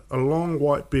fur, a long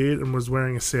white beard, and was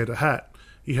wearing a Santa hat.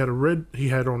 He had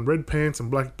on red pants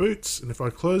and black boots, and if I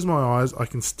close my eyes, I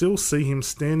can still see him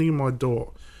standing in my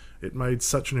door. It made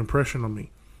such an impression on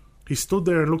me. He stood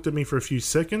there and looked at me for a few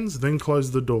seconds, then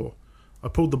closed the door. I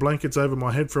pulled the blankets over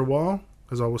my head for a while,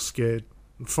 as I was scared.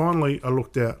 And finally, I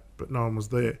looked out, but no one was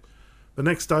there. The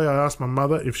next day, I asked my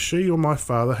mother if she or my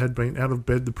father had been out of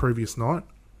bed the previous night.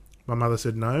 My mother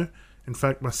said no. In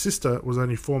fact, my sister was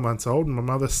only 4 months old, and my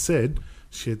mother said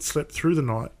she had slept through the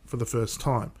night for the first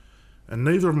time. And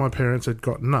neither of my parents had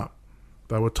gotten up.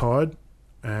 They were tired,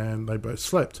 and they both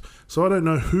slept. So I don't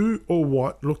know who or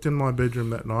what looked in my bedroom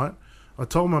that night. I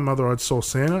told my mother I'd saw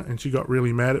Santa, and she got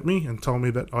really mad at me and told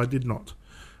me that I did not.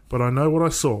 But I know what I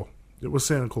saw. It was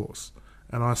Santa Claus.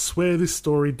 And I swear this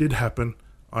story did happen.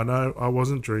 I know I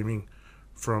wasn't dreaming.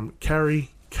 From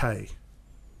Carrie K.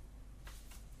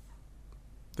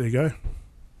 There you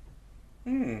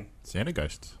go. Santa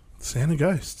ghosts. Santa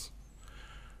ghosts.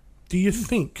 Do you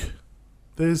think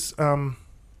there's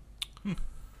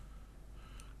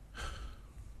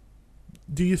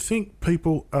do you think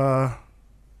people are,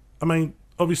 I mean,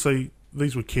 obviously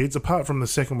these were kids, apart from the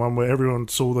second one where everyone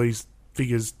saw these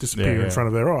figures disappear in front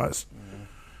of their eyes.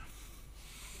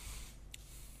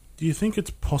 Do you think it's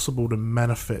possible to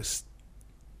manifest?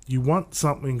 You want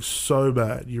something so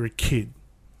bad, you're a kid,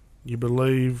 you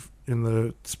believe in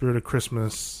the spirit of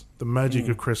Christmas, the magic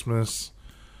of Christmas,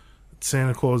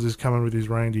 Santa Claus is coming with his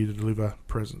reindeer to deliver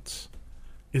presents.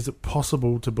 Is it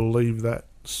possible to believe that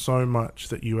so much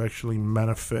that you actually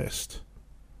manifest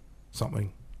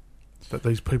something? That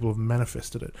these people have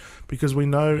manifested it? Because we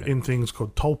know in things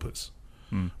called tulpas,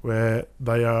 where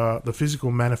they are the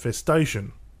physical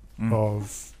manifestation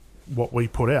of what we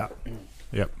put out.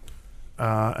 Yep.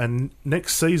 And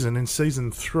next season, in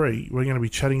season 3, we're going to be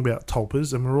chatting about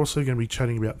tulpas, and we're also going to be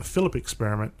chatting about the Philip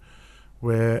experiment,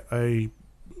 where a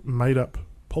made-up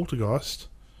poltergeist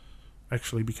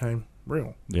actually became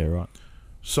real. Yeah, right.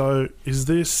 So, is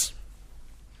this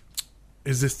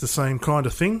the same kind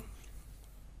of thing?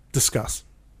 Discuss.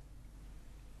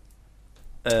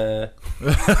 No,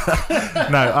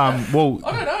 well,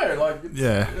 I don't know. Like,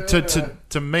 yeah.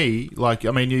 To me, like,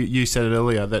 I mean, you said it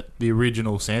earlier that the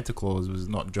original Santa Claus was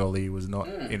not jolly, was not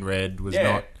in red, was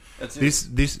not.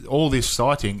 That's All this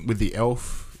sighting with the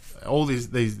elf, all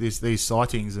these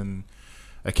sightings and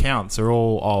accounts are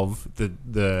all of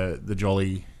the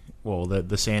jolly, well,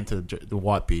 the Santa, the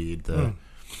white beard, the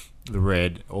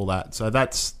red, all that. So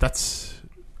that's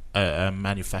a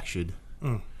manufactured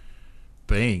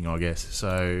being, I guess.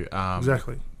 So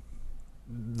Exactly.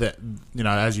 That, you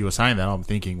know, as you were saying that, I'm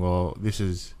thinking, well, this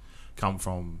has come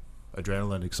from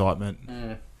adrenaline, excitement,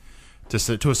 to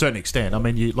a certain extent. I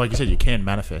mean, like you said, you can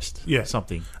manifest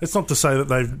something. It's not to say that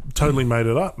they've totally made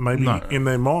it up. Maybe in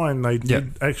their mind they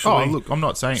did actually. Oh, look, I'm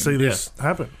not saying see this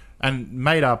happen. And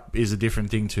made up is a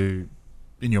different thing to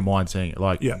in your mind seeing it.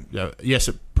 Like, yes,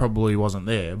 it probably wasn't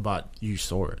there, but you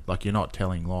saw it. Like, you're not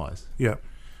telling lies. Yeah.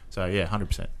 So yeah,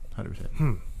 100%.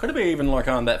 Could it be even like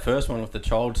that first one with the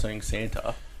child seeing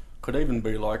Santa? Could even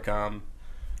be like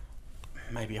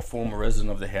maybe a former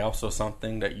resident of the house or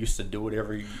something that used to do it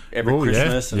every Oh, yeah,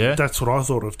 Christmas. yeah. That's what I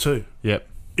thought of too. Yep.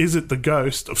 Is it the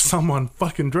ghost of someone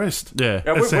fucking dressed? Yeah.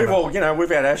 Yeah, As we've Santa. all, we've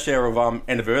had our share of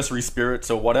anniversary spirits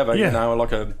or whatever, Yeah.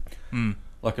 like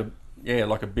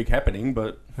a big happening,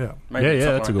 but Yeah. maybe Yeah,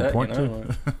 something that's a like good that, point you know,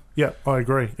 too. Yeah, I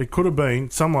agree. It could have been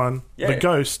someone, the Yeah.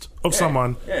 ghost of Yeah.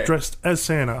 someone Yeah. dressed as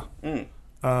Santa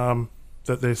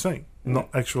that they're seeing, not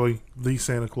actually the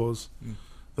Santa Claus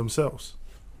themselves.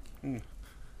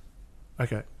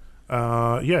 Okay.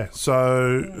 Yeah,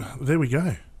 so there we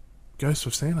go. Ghost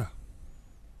of Santa.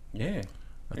 yeah,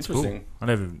 That's interesting. cool. I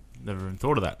never even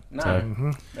thought of that. No,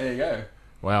 So, there you go.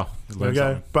 wow. There Learned we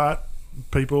go. something. But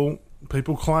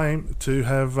people claim to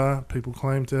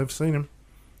have seen him.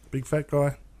 Big fat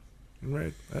guy in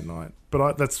red at night.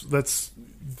 But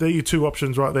they're your two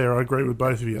options right there. I agree with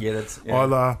both of you. Yeah, that's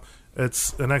Either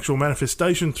it's an actual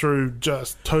manifestation through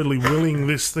just totally willing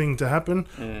this thing to happen,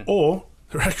 or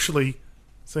they're actually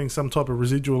seeing some type of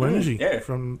residual energy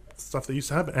from stuff that used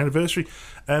to happen. Anniversary.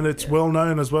 And it's well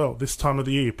known as well, this time of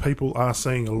the year, people are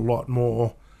seeing a lot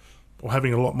more or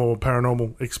having a lot more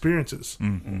paranormal experiences.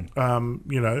 Not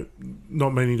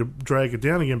meaning to drag it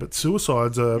down again, but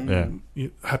suicides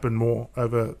happen more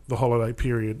over the holiday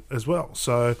period as well.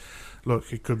 So,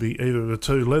 look, it could be either of the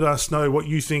two. Let us know what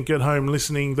you think at home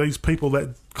listening. These people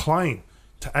that claim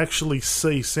to actually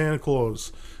see Santa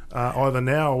Claus, either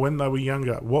now or when they were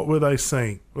younger, what were they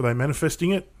seeing? Were they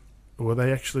manifesting it, or were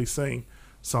they actually seeing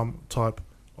some type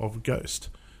of ghost?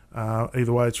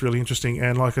 Either way, it's really interesting.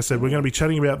 And like I said, we're going to be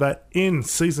chatting about that in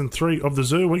Season 3 of The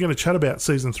Zoo. We're going to chat about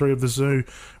Season 3 of The Zoo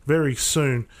very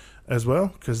soon as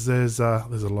well, because there's a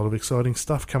lot of exciting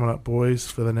stuff coming up,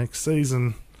 boys, for the next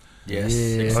season.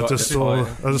 Yes. I just saw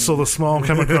the smile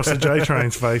come across the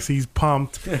J-Train's face. He's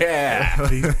pumped. Yeah.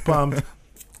 He's pumped.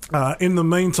 In the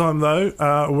meantime, though,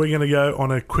 we're going to go on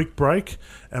a quick break.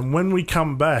 And when we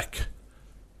come back,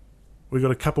 we've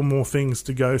got a couple more things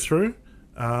to go through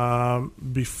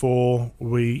before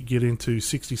we get into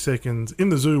 60 Seconds in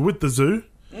the Zoo with the Zoo.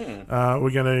 We're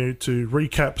going to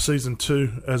recap Season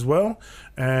 2 as well.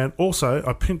 And also,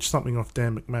 I pinched something off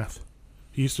Dan McMath.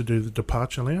 He used to do the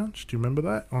Departure Lounge. Do you remember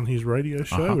that? On his radio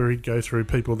show, where he'd go through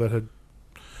people that had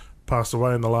passed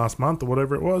away in the last month or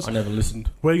whatever it was. I never listened.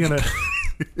 We're going to...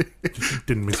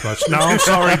 Didn't miss much. No, I'm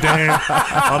sorry, Dan.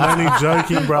 I'm only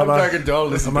joking, brother.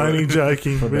 I'm only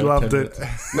joking. We loved it.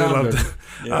 We loved it.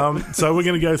 Yeah. So we're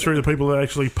going to go through the people that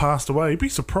actually passed away. You'd be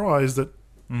surprised that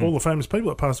all the famous people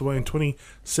that passed away in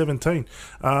 2017.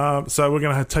 So we're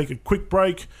going to take a quick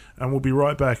break, and we'll be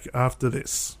right back after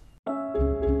this.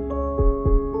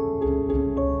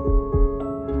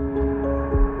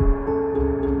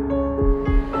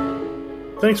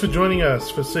 Thanks for joining us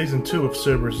for Season 2 of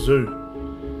Cerberus Zoo.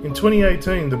 In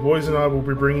 2018, the boys and I will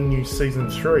be bringing you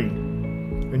Season 3,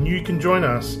 and you can join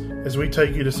us as we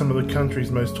take you to some of the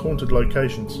country's most haunted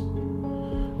locations.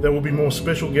 There will be more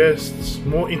special guests,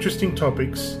 more interesting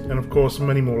topics, and of course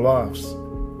many more laughs.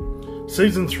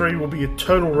 Season 3 will be a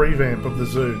total revamp of the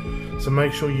zoo, so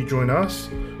make sure you join us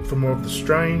for more of the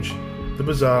strange, the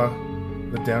bizarre,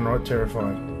 the downright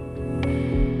terrifying.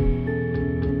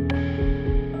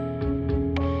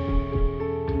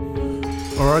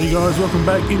 Alrighty guys, welcome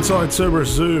back inside Cerberus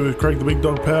Zoo with Craig the Big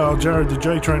Dog Powell, Jared the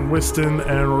J-Train Weston,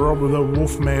 and Rob the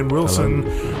Wolfman Wilson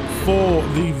for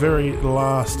the very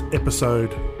last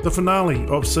episode, the finale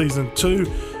of Season 2,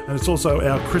 and it's also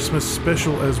our Christmas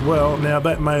special as well. Now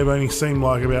that may have only seemed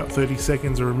like about 30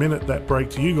 seconds or a minute, that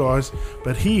break to you guys,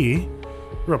 but here,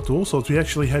 we're up to all sorts. We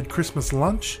actually had Christmas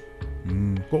lunch.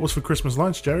 What was for Christmas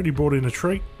lunch, Jared? You brought in a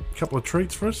couple of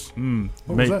treats for us. What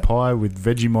was Meat that? pie with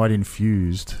Vegemite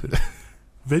infused.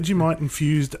 Vegemite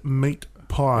infused meat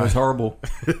pie. It was horrible.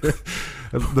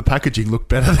 The packaging looked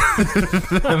better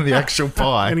than the actual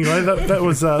pie. Anyway, that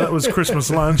was Christmas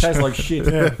lunch. Tastes like shit.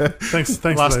 Yeah, thanks. Last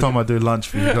for that. time I do lunch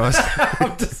for you guys.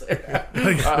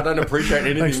 I don't appreciate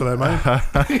anything. Thanks for that, mate.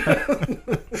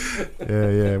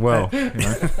 Yeah. Well,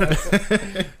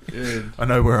 I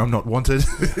know where I'm not wanted.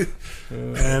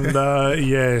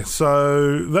 And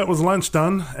so that was lunch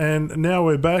done, and now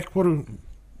we're back. What do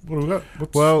we got?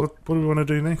 What do we want to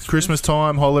do next? Christmas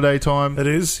time, holiday time, It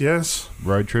is, yes.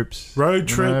 road trips. Road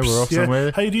trips. we're off yeah.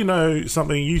 somewhere. Hey, do you know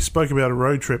something? You spoke about a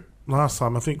road trip last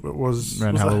time. I think it was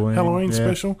Around was Halloween. the Halloween Yeah.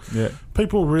 special. Yeah.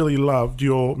 People really loved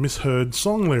your misheard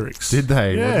song lyrics. Did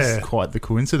they? Yeah. Well, it's quite the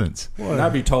coincidence.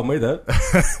 Nobody told me that.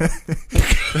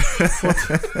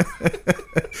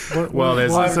 Well,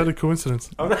 there's- why is that a coincidence?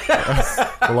 Well,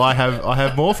 I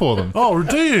have more for them. Oh,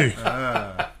 do you?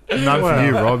 None Wow. for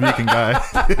you, Rob. You can go.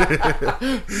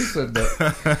 You said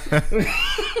that.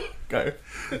 Go.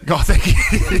 Oh, thank you.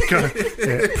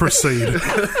 Yeah, proceed.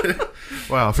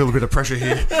 Wow, I feel a bit of pressure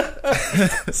here.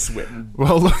 Sweating.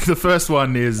 Well, look, the first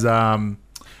one is the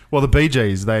Bee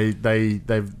Gees. They've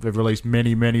released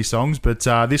many songs, but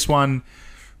this one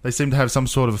they seem to have some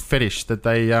sort of fetish that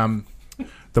they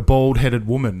the bald-headed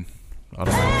woman. I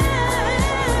don't know.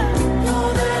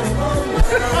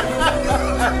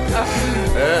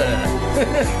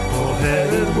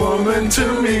 Bald-headed woman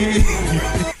to me.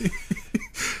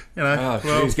 You know,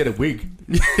 Jeez, get a wig.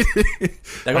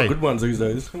 They got good ones these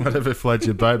days. Whatever floats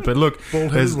your boat. But look,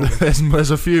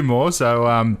 there's a few more.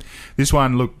 So this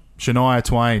one, look, Shania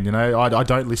Twain. You know, I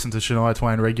don't listen to Shania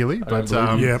Twain regularly, but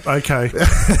yeah, okay.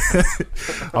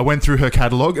 I went through her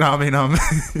catalogue. I mean, I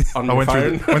went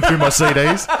through my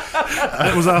CDs.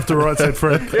 That was after Right Said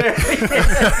Fred.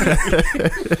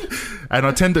 And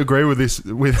I tend to agree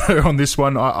with her on this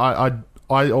one. I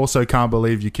also can't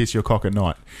believe you kiss your cock at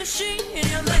night.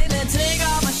 Take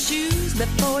off my shoes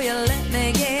before you let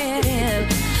me get in.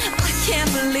 I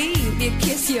can't believe you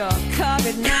kiss your cock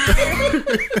at night.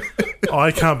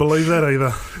 I can't believe that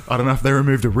either. I don't know if they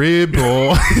removed a rib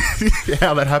or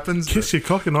how that happens. Kiss your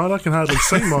cock at night? I can hardly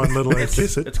see mine, let alone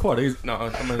kiss it. It's quite easy. No,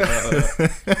 I mean...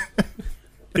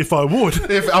 If I would.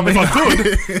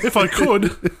 If I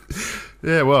could.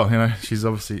 Yeah, well, you know, she's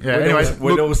obviously... Yeah, anyway,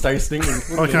 we'd all stay stinging.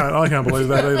 I can't believe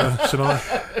that either, Shania.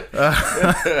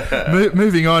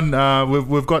 Moving on,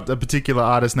 we've got a particular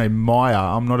artist named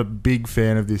Maya. I'm not a big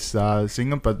fan of this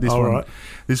singer, but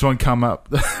this one come up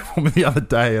for me the other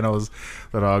day, and I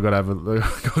thought, I got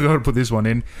to put this one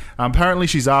in. Apparently,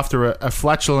 she's after a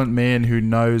flatulent man who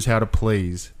knows how to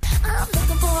please. I'm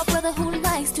looking for a brother who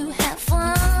likes to have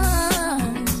fun.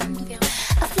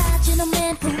 A flatulent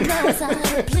man who knows how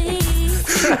to please.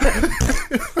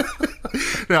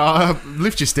 Now,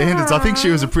 lift your standards. I think she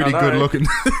was a pretty good looking.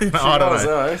 I don't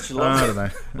know. She loves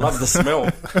it. Loves the smell.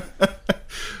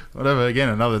 Whatever. Again,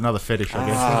 another fetish, I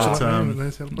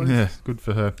guess. But, yeah, good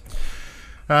for her.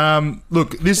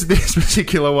 Look, this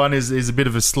particular one is a bit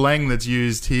of a slang that's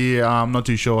used here. I'm not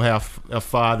too sure how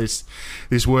far this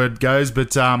word goes,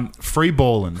 but free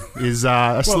balling is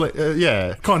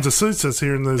kinds of suits us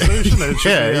here in the zoo, shouldn't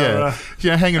it?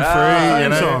 Yeah, hanging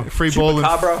free,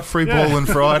 free balling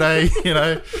Friday, you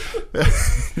know.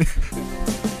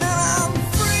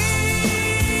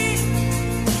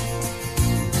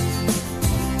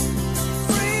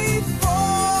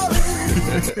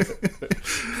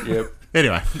 Yep.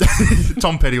 Anyway,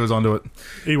 Tom Petty was onto it.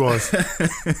 He was.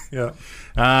 Yeah.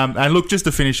 And look, just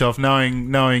to finish off,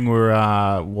 knowing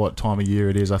we're what time of year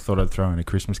it is, I thought I'd throw in a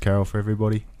Christmas carol for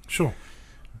everybody. Sure.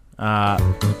 I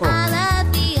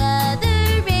love the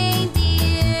other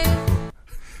reindeer.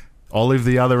 Olive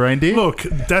the other reindeer? Look,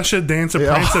 Dasher, Dancer,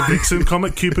 Prancer, Vixen,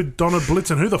 Comet, Cupid, Donner,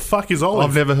 Blitzen. Who the fuck is Olive?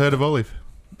 I've never heard of Olive.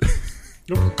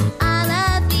 I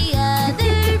love the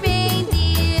other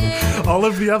reindeer.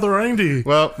 Olive the other reindeer.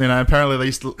 Well, you know, apparently they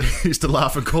used to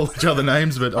laugh and call each other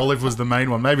names, but Olive was the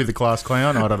main one. Maybe the class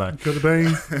clown. I don't know. Could have been.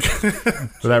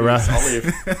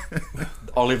 Olive.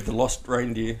 Olive the lost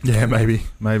reindeer. Yeah, maybe.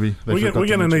 We're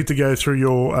going to need to go through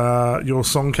your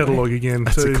song catalogue again.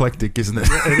 It's eclectic, isn't it?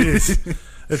 Yeah, it is.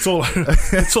 It's all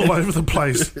over the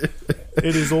place.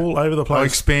 It is all over the place. I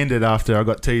expanded after I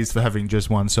got teased for having just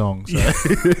one song. So. Yeah.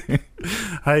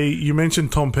 Hey, you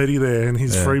mentioned Tom Petty there and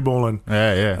his freeballing.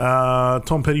 Yeah.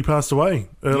 Tom Petty passed away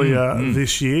earlier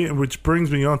this year, which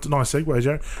brings me on to... Nice segue,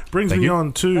 Joe. Brings me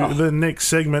on to the next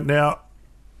segment. Now,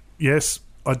 yes,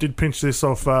 I did pinch this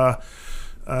off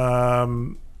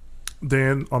Dan,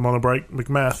 I'm on a break,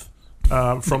 McMath.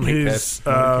 From his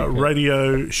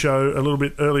radio show a little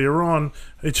bit earlier on,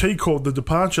 which he called the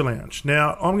Departure Lounge.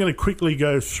 Now, I'm going to quickly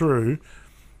go through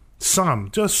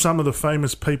just some of the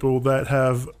famous people that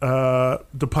have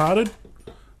departed,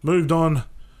 moved on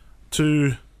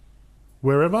to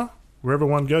wherever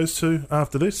one goes to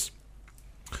after this.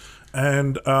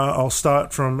 And I'll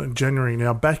start from January.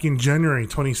 Now, back in January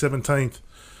 2017,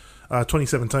 on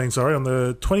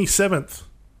the 27th,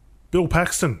 Bill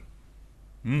Paxton.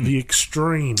 The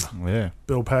Extreme. Yeah.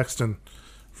 Bill Paxton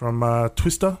from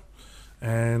Twister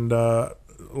and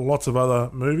lots of other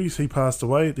movies. He passed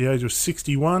away at the age of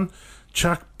 61.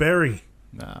 Chuck Berry.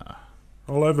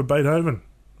 All over Beethoven.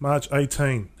 March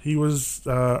 18. He was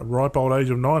ripe old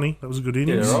age of 90. That was a good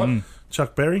innings. Yeah, right.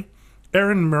 Chuck Berry.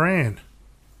 Erin Moran.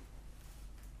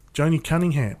 Joni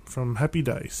Cunningham from Happy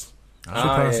Days. She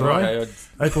passed away. Okay.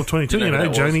 April 22.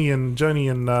 Joni and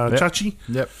Chachi.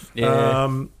 Yep.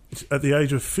 Yeah. At the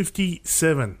age of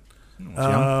 57.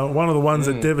 One of the ones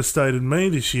that devastated me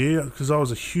this year, because I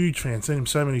was a huge fan, seen him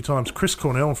so many times, Chris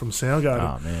Cornell from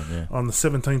Soundgarden. Oh, man, yeah. On the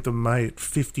 17th of May at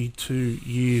 52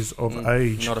 years of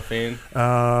age. Not a fan.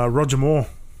 Roger Moore,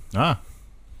 Ah,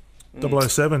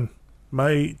 007,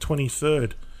 May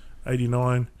 23rd,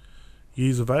 89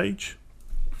 years of age.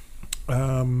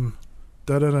 Adam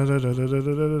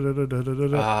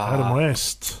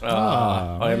West.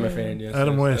 I am a fan, yes.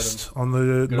 Adam yes, West on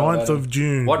the Good old 9th Adam. of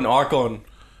June What an icon.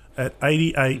 at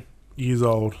 88 years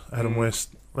old. Adam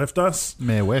West left us.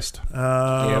 Mayor West.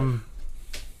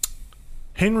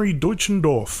 Henry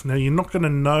Deutschendorf. Now, you're not going to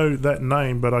know that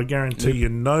name, but I guarantee you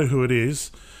know who it is.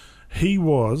 He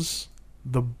was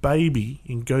the baby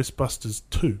in Ghostbusters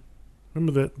 2.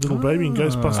 Remember that little baby in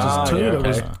Ghostbusters 2 that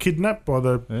was kidnapped by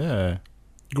the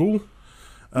ghoul?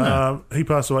 He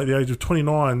passed away at the age of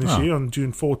 29 this year on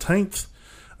June 14th.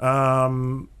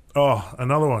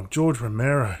 Another one, George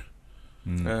Romero.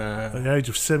 At the age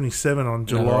of 77 on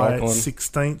July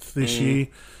 16th this year.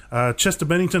 Chester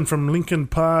Bennington from Lincoln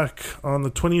Park on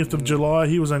the 20th of July.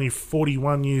 He was only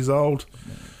 41 years old.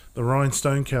 The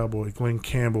Rhinestone Cowboy, Glenn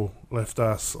Campbell, left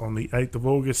us on the 8th of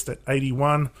August at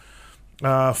 81.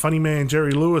 Funny man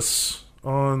Jerry Lewis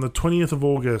on the 20th of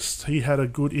August. He had a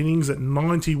good innings at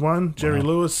 91, Jerry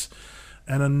Lewis.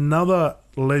 And another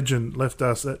legend left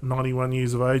us at 91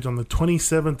 years of age on the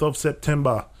 27th of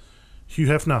September, Hugh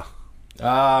Hefner.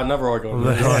 Another icon.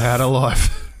 I had a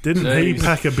life. Didn't he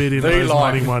pack a bit in those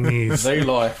 91 years? The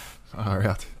life. All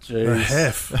right. The Jeez.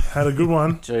 Hef had a good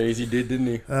one. Jeez, he did, didn't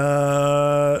he?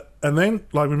 And then,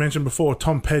 like we mentioned before,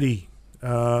 Tom Petty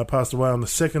passed away on the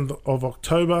 2nd of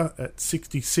October at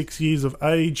 66 years of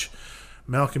age.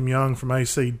 Malcolm Young from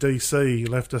AC/DC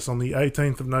left us on the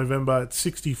 18th of November at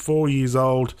 64 years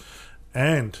old.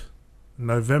 And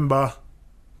November,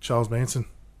 Charles Manson.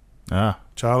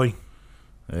 Charlie.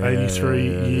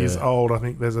 83 years old. I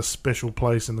think there's a special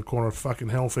place in the corner of fucking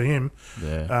hell for him.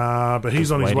 Yeah. But he's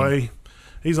on his way.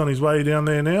 He's on his way down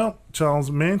there now,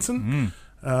 Charles Manson.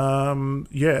 And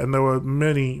there were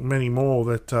many, many more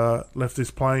that left this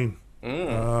plane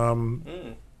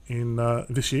in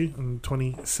this year, in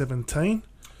 2017.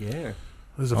 Yeah.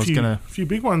 There's a few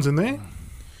big ones in there.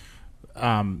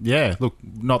 Look,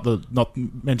 not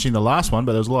mentioning the last one,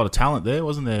 but there was a lot of talent there,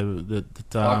 wasn't there? That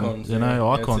Icons,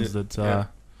 icons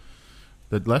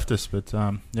that left us. But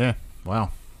wow,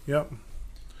 Yep.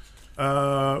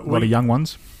 a lot of young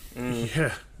ones.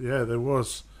 Yeah, there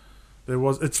was.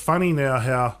 It's funny now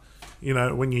how,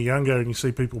 when you're younger and you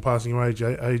see people passing away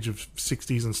age of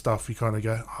 60s and stuff, you kind of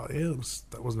go, oh yeah,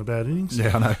 that wasn't a bad innings.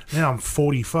 Yeah, I know. Now I'm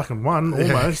 40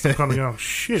 almost. I'm kind of going,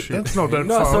 shit, that's not that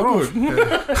No, far it's not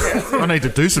off. I need to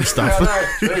do some stuff.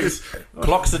 Jeez.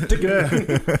 Clocks are ticking.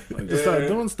 Like to start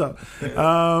doing stuff.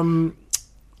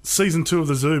 Season 2 of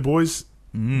The Zoo, boys.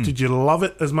 Did you love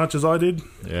it as much as I did?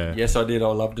 Yeah. Yes, I did. I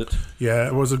loved it. Yeah,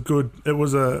 it was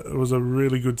a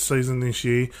really good season this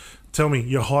year. Tell me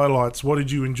your highlights. What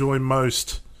did you enjoy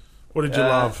most? What did you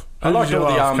love? I Who liked did you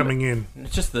all the, love coming in?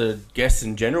 It's just the guests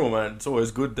in general, man. It's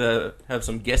always good to have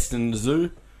some guests in the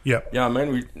zoo. Yep. Yeah,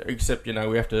 man. Except we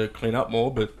have to clean up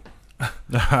more, but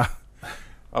other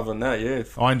than that, yeah.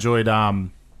 I enjoyed,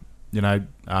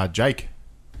 Jake.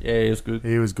 Yeah, he was good.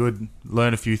 He was good.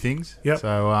 Learn a few things. Yep.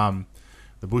 So,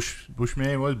 the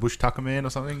Bushman Bush Tucker Man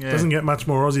or something. Yeah. Doesn't get much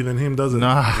more Aussie than him, does it?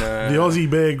 No. The Aussie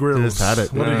Bear Grylls. Just had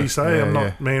it. What did he say? Yeah, I'm yeah.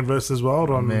 not man versus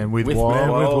wild. I'm Man with With wild. man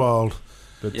with Wild. wild.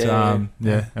 But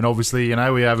Yeah. and obviously,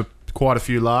 we have quite a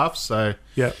few laughs. So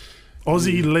Yeah.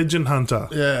 Aussie legend hunter.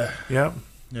 yeah, Yep.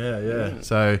 yeah.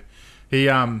 So he,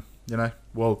 a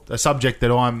subject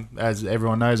that I'm, as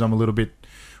everyone knows, I'm a little bit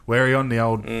wary on, the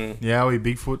old Yowie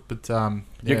Bigfoot. But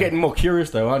You're getting more curious,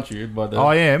 though, aren't you? By the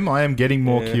I am getting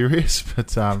more curious,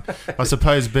 but I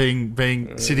suppose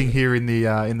being sitting here in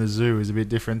the zoo is a bit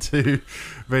different to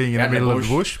being in Out the in the middle of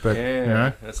the bush. bush. But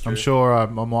Yeah, that's I'm true. sure I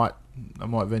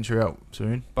might venture out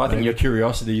soon. But I think maybe. your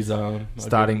curiosity's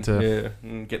Starting to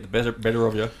get the better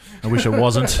of you. I wish it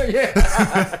wasn't. Yeah,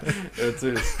 that's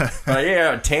it. But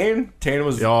yeah, Tan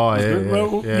was. Oh, was yeah, good. yeah.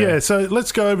 Well, yeah. So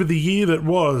let's go over the year that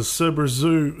was Cerberus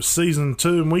Zoo Season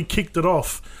 2, and we kicked it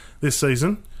off this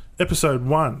season. Episode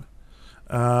 1,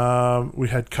 we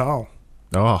had Carl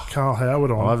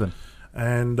Howard on. Ivan.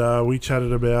 And we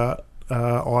chatted about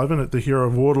Ivan at the Hero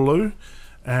of Waterloo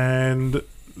and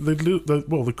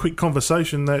the quick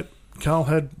conversation that Carl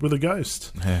had with a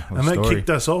ghost. Yeah, and that kicked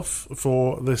us off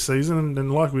for this season.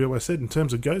 And like we always said, in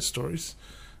terms of ghost stories,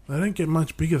 they don't get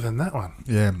much bigger than that one.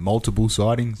 Yeah, multiple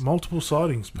sightings. Multiple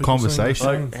sightings. people Conversation.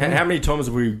 saying the Like, same thing. how many times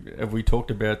have we talked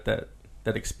about that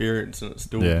experience, and it's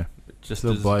still Yeah. just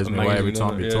Still as blows me away amazing, every time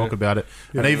isn't we it? talk about it.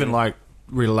 Yeah. And even like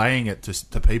relaying it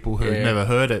to people who've never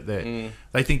heard it,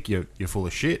 they think you're full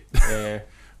of shit. Yeah.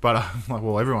 But I'm like,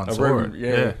 well, everyone A saw room, it.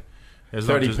 yeah. There's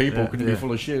 30 not just- people could be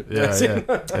full of shit. Yeah, That's yeah.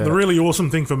 it. The really awesome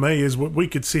thing for me is we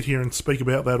could sit here and speak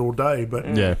about that all day,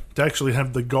 but Yeah. to actually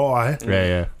have the guy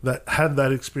Yeah. that had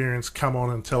that experience come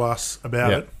on and tell us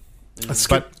about Yeah. it.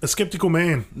 A skeptical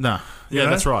man. No. you Yeah, know,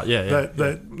 that's right. Yeah.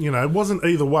 That wasn't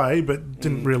either way, but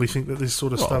didn't really think that this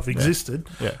sort of stuff existed.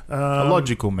 Yeah. A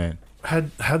logical man.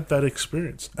 Had that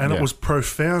experience, and it Yeah. was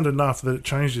profound enough that it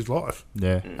changed his life.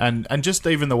 Yeah, and just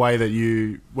even the way that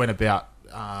you went about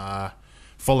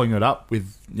following it up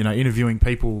with interviewing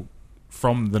people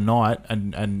from the night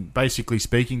and basically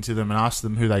speaking to them and ask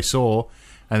them who they saw,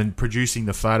 and then producing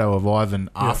the photo of Ivan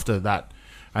after that,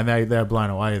 and they're blown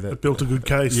away that It built a good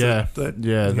case.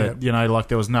 that like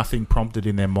there was nothing prompted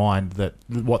in their mind that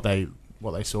what they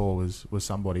saw was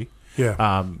somebody.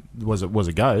 Yeah. Was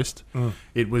a ghost.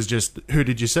 It was just, who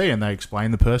did you see? And they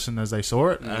explained the person as they saw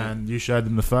it, and you showed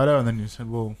them the photo, and then you said,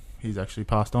 well, he's actually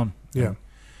passed on. Yeah. And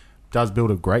does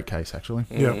build a great case, actually.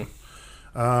 Yeah.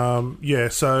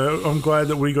 So I'm glad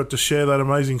that we got to share that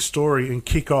amazing story and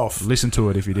kick off. Listen to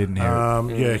it if you didn't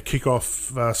hear it. Kick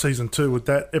off season 2 with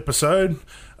that episode.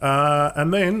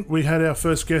 And then we had our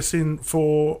first guest in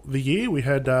for the year. We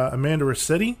had Amanda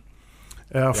Rossetti,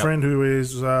 our friend who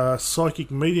is a psychic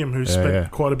medium who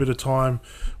spent quite a bit of time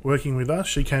working with us.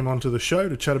 She came onto the show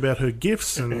to chat about her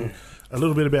gifts and a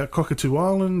little bit about Cockatoo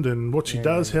Island and what she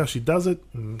does, how she does it,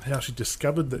 and how she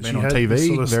discovered that Been she on had TV, this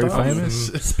sort of very stuff. famous.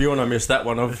 Spewing, I missed that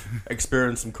one. I've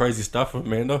experienced some crazy stuff with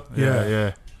Amanda.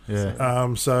 Yeah.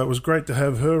 So it was great to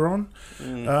have her on.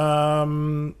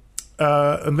 And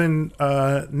then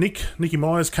Nikki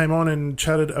Myers came on and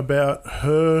chatted about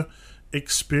her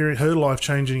experience, her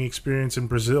life-changing experience in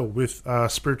Brazil with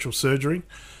spiritual surgery,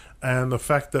 and the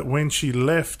fact that when she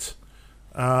left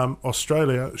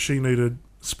Australia, she needed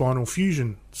spinal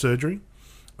fusion surgery,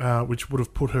 which would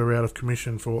have put her out of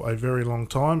commission for a very long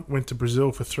time. Went to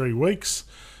Brazil for 3 weeks,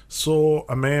 saw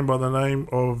a man by the name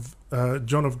of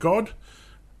John of God,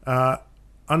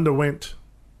 underwent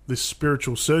this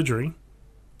spiritual surgery,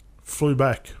 flew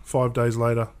back 5 days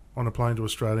later on a plane to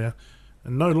Australia,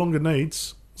 and no longer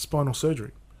needs spinal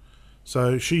surgery.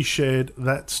 So she shared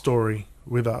that story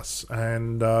with us,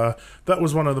 and that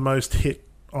was one of the most hit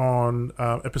on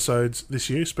episodes this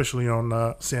year, especially on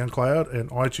SoundCloud and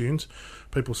iTunes.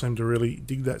 People seem to really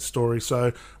dig that story.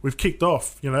 So we've kicked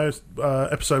off,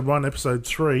 episode 1, episode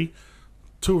 3,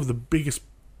 2 of the biggest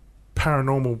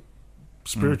paranormal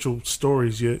spiritual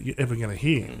stories you're ever going to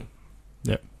hear.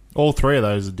 Yep. All 3 of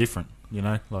those are different,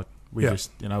 like we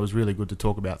just, it was really good to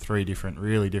talk about 3 different,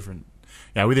 really different,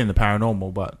 within the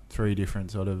paranormal, but 3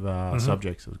 different sort of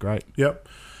subjects. It was great. Yep.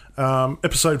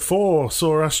 Episode 4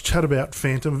 saw us chat about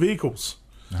phantom vehicles,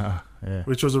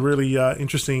 which was a really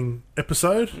interesting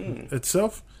episode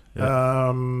itself. Yep.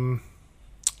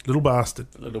 Little bastard.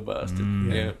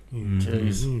 Yeah.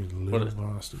 Jeez. You little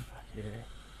bastard. Yeah.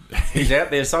 He's out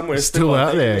there somewhere. Still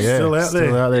out there, yeah. Still out there.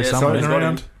 Still out there Yeah, somewhere. someone's got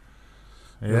him.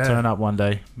 He'll turn up one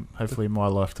day, hopefully in my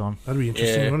lifetime. That'd be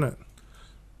interesting, Yeah. wouldn't it?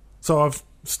 So I've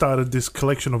started this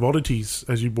collection of oddities,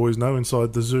 as you boys know,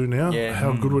 inside the zoo now. Yeah.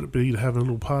 How good would it be to have a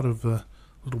little part of the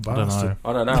little I don't bastard? know.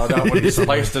 I don't know. I don't want this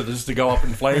place to go up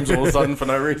in flames all of a sudden for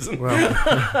no reason. Well,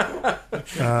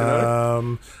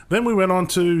 then we went on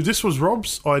to, this was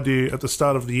Rob's idea at the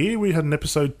start of the year. We had an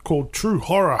episode called True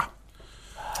Horror.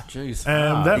 Jeez.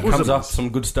 And that He was comes up some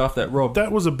good stuff, that Rob.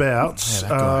 That was about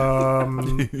that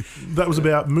was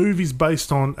about movies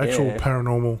based on actual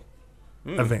paranormal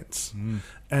events.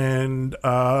 And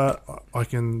I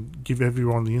can give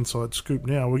everyone the inside scoop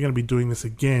now. We're going to be doing this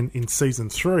again in season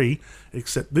 3,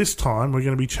 except this time we're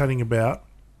going to be chatting about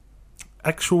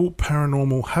actual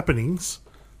paranormal happenings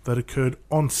that occurred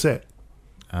on set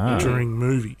during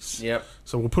movies. Yep.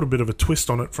 So we'll put a bit of a twist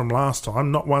on it from last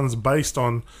time. Not ones based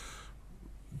on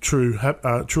true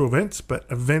events, but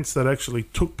events that actually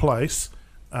took place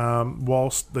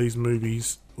whilst these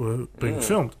movies were being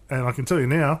filmed. And I can tell you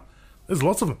now, there's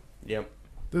lots of them. Yep.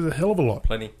 There's a hell of a lot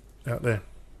Plenty. out there.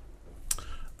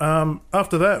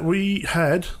 After that, we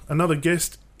had another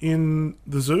guest in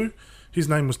the zoo. His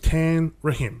name was Tan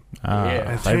Rahim.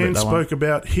 And Tan spoke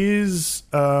about his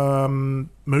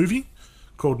movie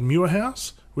called Muir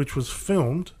House, which was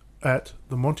filmed at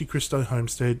the Monte Cristo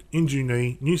homestead in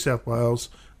Junee, New South Wales.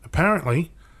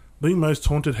 Apparently, the most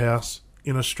haunted house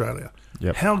in Australia.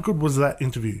 Yep. How good was that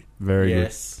interview? Very good.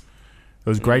 Yes. It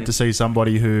was great to see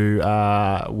somebody who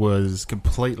was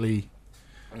completely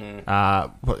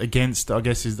against, I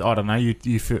guess, I don't know,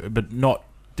 you feel, but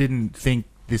didn't think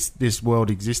this world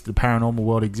existed, the paranormal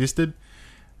world existed,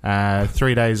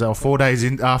 3 days or 4 days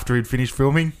in after he'd finished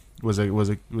filming, was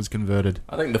converted.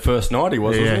 I think the first night he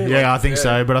was. Yeah, wasn't he? yeah, I think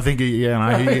so. But I think he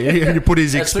put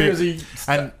his As soon as experience,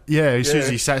 he and as soon as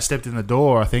he stepped in the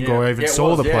door, I think, Yeah. or even Yeah, it saw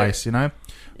was, the yeah. place, you know.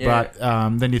 Yeah.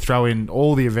 But then you throw in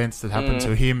all the events that happened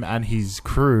to him and his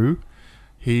crew.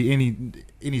 In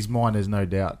his mind, there's no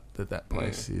doubt that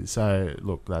place is. So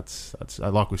look, that's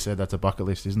like we said, that's a bucket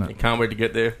list, isn't You it? can't wait to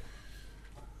get there.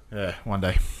 Yeah, one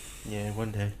day. Yeah,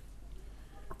 one day.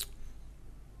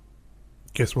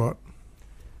 Guess what?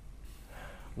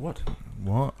 What?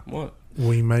 What?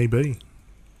 We may be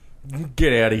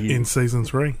Get out of here. in season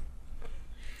 3.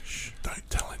 Shh, don't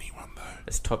tell anyone though.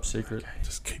 It's top secret.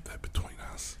 Just keep that between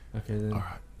us. Okay then. All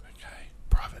right. Okay.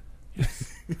 Private.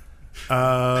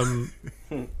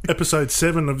 Episode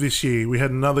 7 of this year, we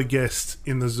had another guest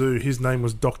in the zoo. His name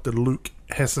was Dr. Luke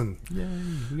Hessen. Yeah,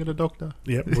 we got a doctor.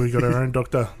 Yep, we got our own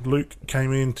doctor. Luke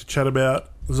came in to chat about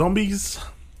zombies,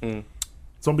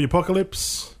 zombie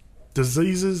apocalypse,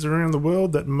 diseases around the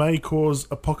world that may cause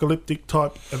apocalyptic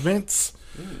type events.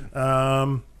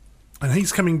 And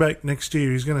he's coming back next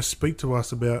year. He's going to speak to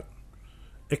us about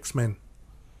X-Men,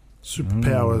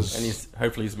 superpowers. And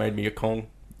hopefully he's made me a Kong.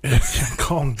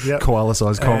 Kong, yeah.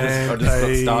 Koala-sized Kong. I just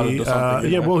got started or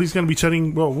something. Yeah, well, he's going to be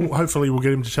chatting. Well, hopefully, we'll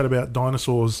get him to chat about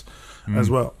dinosaurs as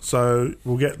well. So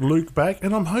we'll get Luke back,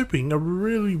 and I'm hoping I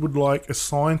really would like a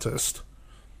scientist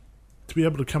to be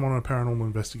able to come on a paranormal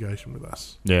investigation with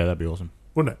us, Yeah, that'd be awesome.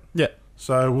 wouldn't it? Yeah.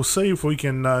 So we'll see if we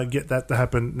can get that to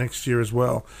happen next year as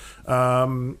well.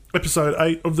 Episode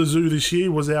 8 of the zoo this year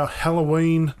was our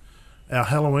Halloween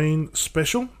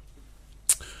special.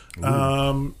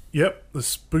 Yep, the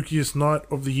spookiest night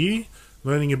of the year.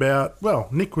 Learning about, well,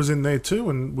 Nick was in there too,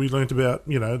 and we learnt about,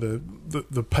 you know,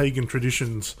 the pagan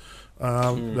traditions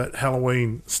that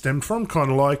Halloween stemmed from, kind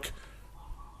of like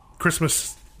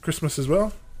Christmas as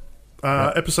well.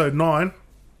 Episode 9.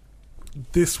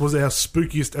 This was our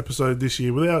spookiest episode this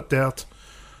year, without doubt.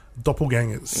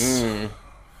 Doppelgangers.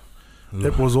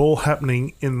 It was all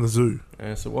happening in the zoo.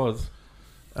 Yes, it was.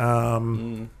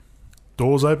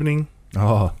 Doors opening.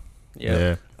 Oh,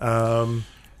 Yeah.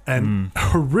 And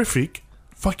horrific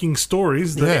fucking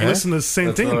stories that Yeah. listeners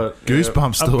sent That's in right.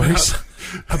 goosebump stories.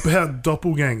 about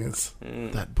doppelgangers.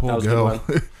 That poor That was a good girl. one.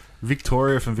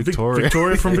 Victoria from Victoria.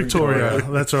 Victoria from Victoria.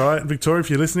 Victoria. That's all right. Victoria, if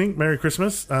you're listening, Merry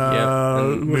Christmas.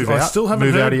 and Move I out. still haven't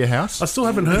Move heard, out of your house. I still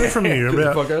haven't heard from you Get the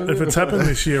about fuck out of if here. it's happened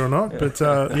this year or not. But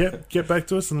get back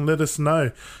to us and let us know.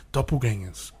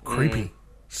 Doppelgangers. Creepy.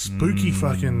 Spooky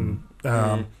fucking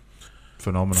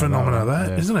phenomena that,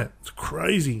 yeah. isn't it? It's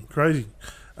crazy.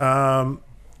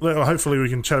 Hopefully we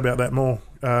can chat about that more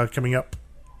coming up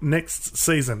next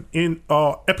season. In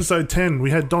episode 10,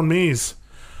 we had Don Mears.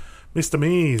 Mr.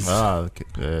 Mears. Don.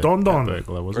 Cat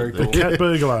burglar, was Very it? cool. The cat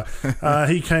burglar.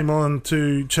 He came on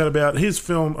to chat about his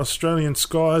film Australian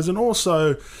Skies and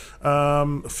also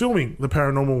filming the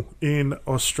paranormal in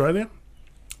Australia.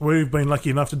 We've been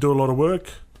lucky enough to do a lot of work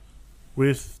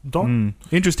with Don.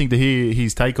 Interesting to hear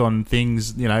his take on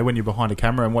things, you know, when you're behind a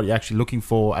camera and what you're actually looking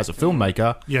for as a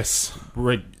filmmaker Yes.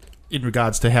 in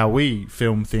regards to how we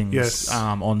film things Yes.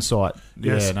 on site.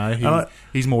 Yes. Yeah, no,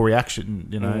 he's more reaction,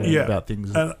 you know, Yeah. about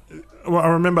things. And I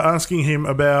remember asking him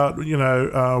about, you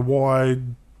know, why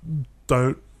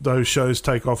don't those shows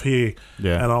take off here?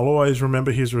 Yeah. And I'll always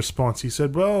remember his response. He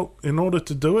said, well, in order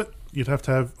to do it, you'd have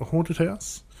to have a haunted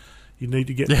house. You need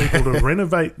to get people to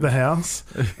renovate the house,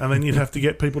 and then you'd have to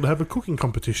get people to have a cooking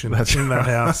competition in that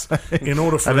house in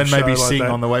order for And a then show maybe like sing that.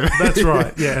 on the way back. That's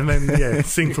right. Yeah, and then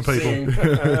sing for people.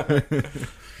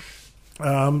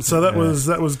 So that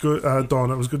was good,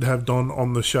 Don. It was good to have Don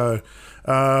on the show.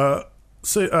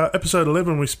 Episode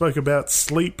 11, we spoke about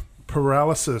sleep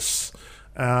paralysis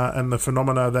and the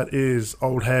phenomena that is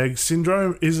old hag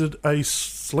syndrome. Is it a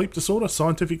sleep disorder,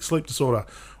 scientific sleep disorder,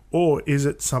 or is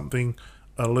it something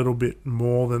a little bit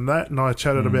more than that? And I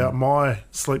chatted about my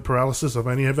sleep paralysis. I've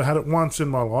only ever had it once in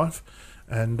my life,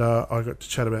 and I got to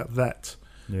chat about that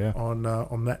on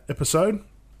that episode,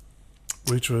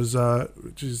 which is. I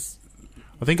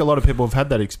think a lot of people have had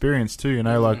that experience too. You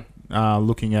know, like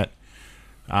looking at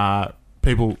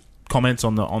people comments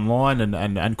on the online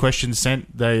and questions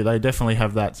sent. They definitely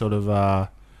have that sort of.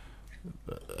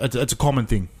 It's a common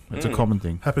thing. It's a common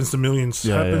thing. Happens to millions.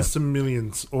 To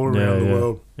millions all around the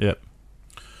world. Yep.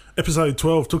 Episode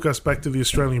 12 took us back to the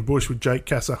Australian bush with Jake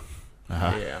Kasser.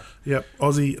 Yeah. Yep.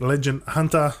 Aussie legend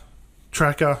hunter,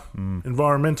 tracker,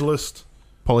 environmentalist,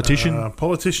 Politician,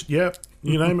 politician. Yep.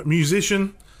 You name it.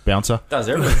 Musician. bouncer. Does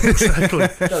everything. Exactly.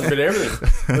 Does a bit of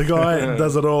everything. The guy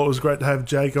does it all. It was great to have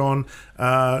Jake on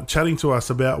chatting to us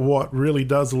about what really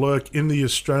does lurk in the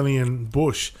Australian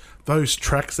bush. those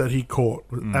tracks that he caught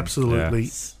were absolutely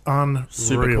unreal.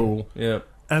 Super cool. Yeah.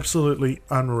 Absolutely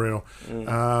unreal.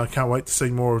 Can't wait to see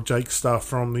more of Jake's stuff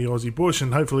from the Aussie Bush,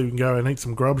 and hopefully we can go and eat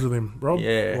some grubs with him, Rob,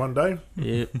 one day.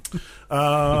 Yep.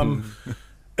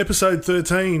 Episode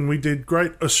 13, we did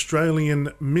Great Australian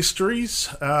Mysteries.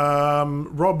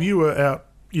 Rob, you were out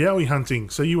yowie hunting,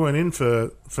 so you weren't in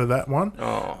for that one.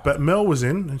 Oh. But Mel was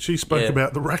in, and she spoke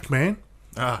about the Rack Man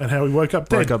and how he woke up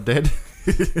dead. Woke up dead.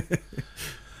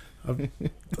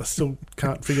 I still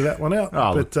can't figure that one out.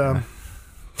 Oh, but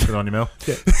good on you, Mel.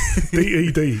 Yeah.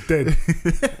 DED, dead.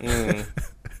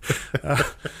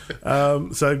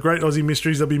 So Great Aussie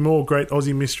Mysteries. There'll be more Great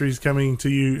Aussie Mysteries coming to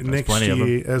you next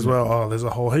year as well. Oh, there's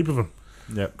a whole heap of them.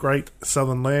 Yep. Great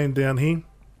Southern Land down here.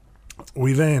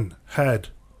 We then had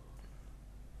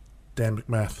Dan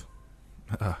McMath.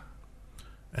 And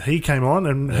he came on,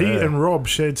 and he and Rob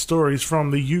shared stories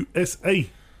from the USA.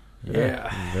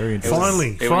 Yeah. Very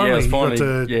interesting. Finally,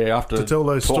 got after to tell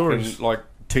those talking, stories. like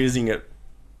teasing it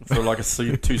for like 2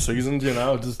 seasons,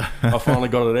 I finally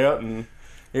got it out, and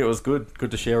it was good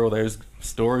to share all those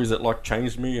stories that like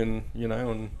changed me, and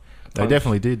and they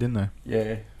definitely did, didn't they?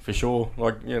 Yeah, for sure.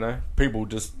 Like people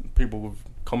have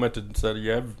commented and said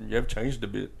you have changed a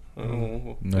bit,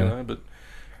 but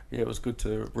yeah, it was good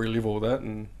to relive all that,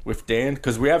 and with Dan,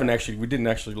 because we didn't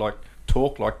actually like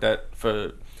talk like that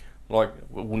for like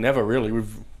never really.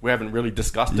 We haven't really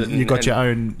discussed it. You got your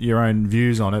own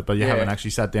views on it, but you haven't actually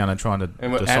sat down and trying to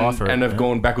decipher it. And have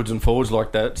gone backwards and forwards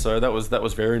like that. So that was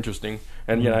very interesting.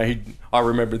 And I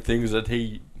remembered things that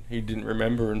he didn't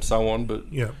remember and so on.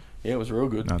 But yeah, it was real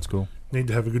good. That's cool. Need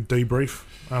to have a good debrief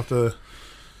after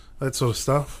that sort of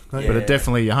stuff. But it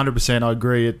definitely, 100%, I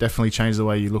agree. It definitely changed the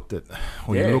way you looked at,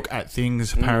 you look at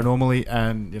things paranormally,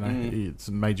 and it's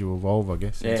made you evolve, I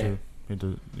guess, into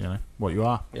what you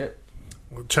are. Yeah.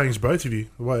 Well, it changed both of you,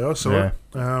 the way I saw it.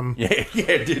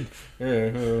 It did.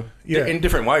 Yeah. In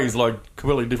different ways, like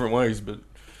completely different ways, but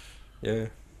yeah.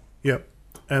 Yep.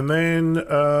 And then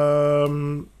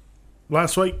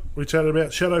last week we chatted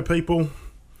about shadow people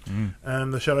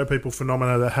and the shadow people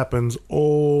phenomena that happens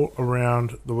all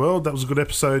around the world. That was a good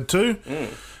episode too.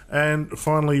 And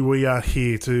finally we are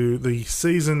here to the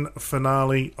season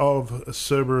finale of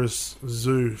Cerberus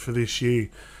Zoo for this year.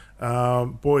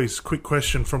 Boys, quick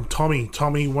question from Tommy.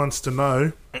 Tommy wants to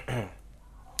know,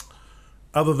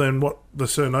 other than what the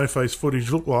Sir No Face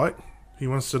footage looked like, he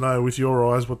wants to know, with your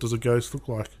eyes, what does a ghost look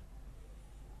like?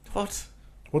 What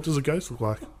does a ghost look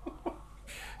like?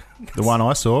 The one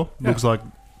I saw looks like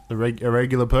a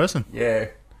regular person. Yeah.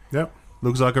 Yep.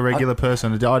 Looks like a regular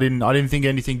person. I didn't think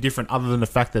anything different other than the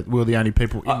fact that we're the only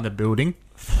people in the building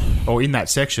or in that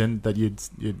section that you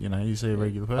see a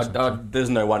regular person.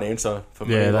 There's no one answer for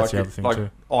me. Yeah, that's the other thing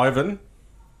too. Ivan.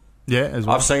 Yeah, as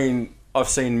well. I've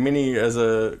seen Minnie as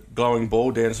a glowing ball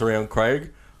dance around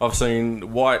Craig. I've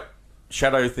seen white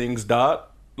shadow things dart.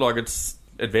 Like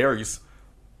it varies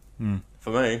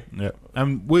for me. Yeah,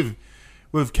 and we've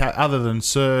other than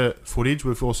Sir footage,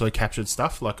 we've also captured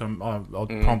stuff. Like I'll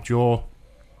prompt your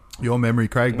memory,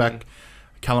 Craig. Back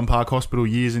Callum Park Hospital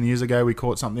years and years ago, we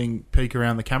caught something peek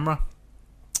around the camera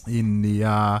in the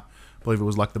I believe it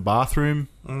was like the bathroom,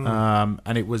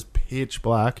 and it was pitch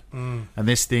black. And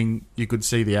this thing, you could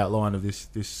see the outline of this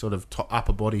sort of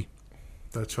upper body.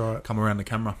 That's right. Come around the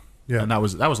camera. Yeah, and that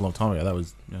was a long time ago. That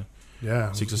was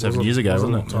 6 or 7 years ago,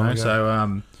 wasn't it?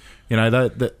 So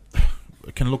that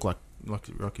it can look like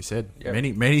you said,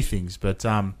 many things. But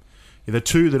the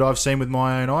two that I've seen with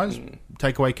my own eyes,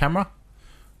 takeaway camera,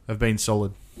 have been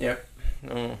solid. Yep.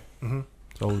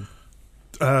 Solid.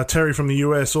 Terry from the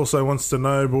US also wants to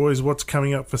know, boys, what's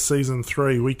coming up for season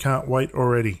 3? We can't wait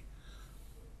already.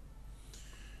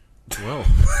 Well,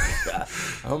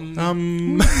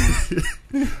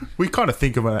 we kind of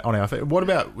think of it on our. What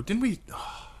about? Didn't we?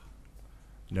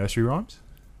 Nursery rhymes.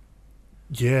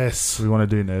 Yes, we want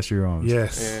to do nursery rhymes.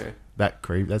 Yes, that's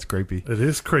creepy. It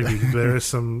is creepy. There is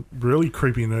some really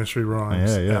creepy nursery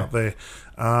rhymes out there.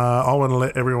 I want to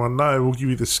let everyone know. We'll give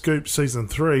you the scoop. Season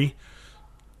 3,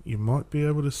 you might be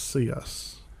able to see us.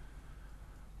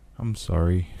 I'm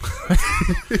sorry.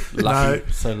 No,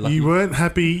 you weren't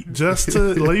happy just to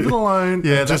leave it alone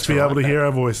and just be able to hear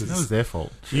our voices. That was their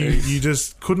fault. You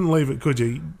just couldn't leave it, could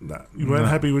you? No, you weren't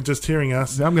happy with just hearing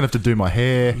us. Now I'm going to have to do my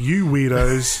hair. You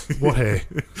weirdos. What hair?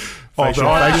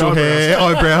 Facial hair,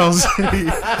 eyebrows.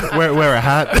 wear a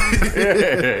hat.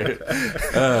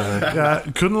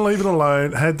 Couldn't leave it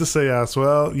alone. Had to see us.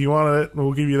 Well, you wanted it.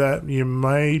 We'll give you that. You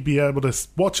may be able to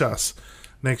watch us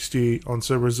next year on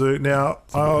Cerberus Zoo. Now,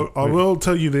 I will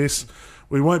tell you this.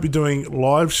 We won't be doing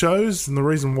live shows, and the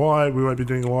reason why we won't be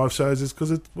doing live shows is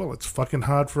because it's fucking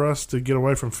hard for us to get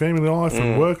away from family life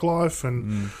and work life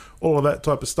and all of that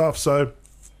type of stuff. So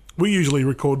we usually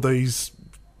record these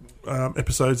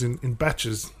episodes in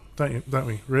batches, don't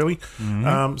we? Really?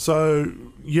 So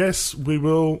yes, we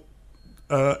will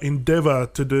endeavour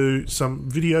to do some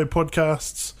video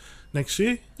podcasts next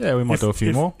year. Yeah, we might do a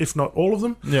few more, if not all of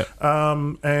them. Yeah,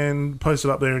 and post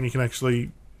it up there, and you can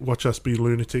actually watch us be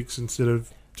lunatics instead of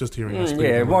just hearing us.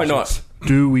 Yeah, why not?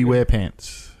 Do we wear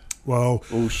pants? Well,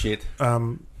 oh shit.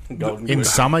 In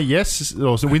summer, yes,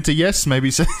 or winter, yes, maybe.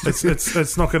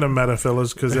 It's not going to matter,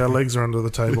 fellas, because our legs are under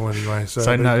the table anyway. So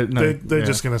they're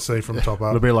just going to see from top up.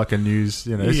 It'll be like a news,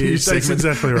 news that's segment.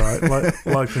 exactly right.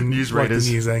 Like the news like the readers.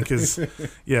 news anchors.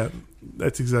 Yeah,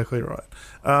 that's exactly right.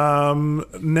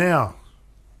 Now,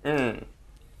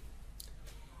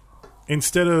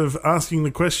 instead of asking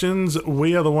the questions,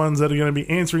 we are the ones that are going to be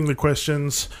answering the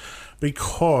questions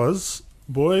because,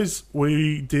 boys,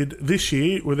 we did this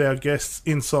year with our guests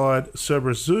inside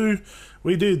Cerberus Zoo.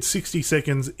 We did 60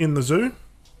 seconds in the zoo,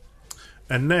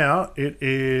 and now it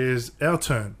is our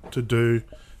turn to do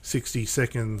 60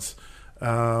 seconds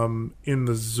in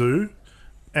the zoo.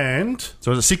 And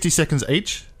so is it 60 seconds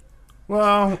each?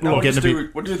 Well, no,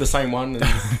 we'll do the same one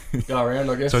and go around,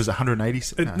 I guess. So it's 180?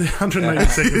 180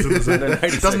 seconds in the zoo.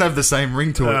 It doesn't have the same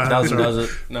ring to it. Does it?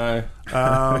 No.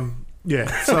 Yeah,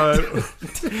 so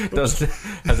does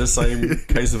have the same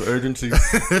case of urgency to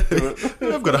it.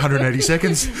 I've got 180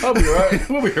 seconds. I'll be right.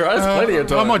 We'll be right. There's plenty of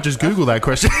time. I might just Google that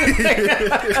question.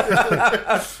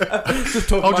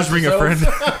 I'll just ring a friend.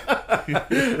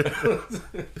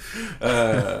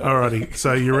 Alrighty,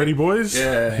 so you ready, boys?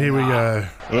 Yeah. Here we go.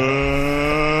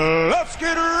 Let's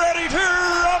get ready to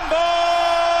rumble!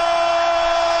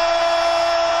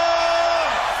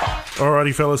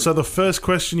 Alrighty, fellas. So the first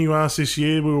question you asked this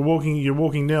year, you're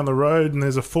walking down the road, and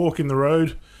there's a fork in the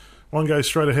road. One goes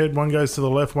straight ahead, one goes to the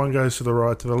left, one goes to the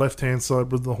right. To the left-hand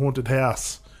side was the haunted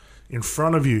house. In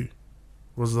front of you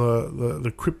was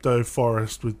the crypto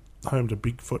forest with home to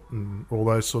Bigfoot and all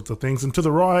those sorts of things. And to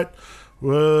the right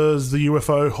was the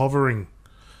UFO hovering.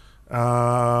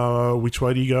 Which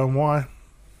way do you go and why?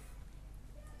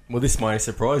 Well, this may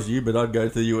surprise you, but I'd go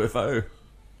to the UFO.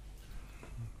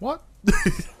 What?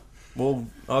 Well,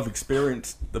 I've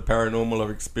experienced the paranormal. I've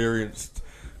experienced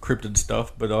cryptid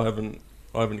stuff, but I haven't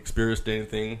experienced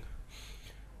anything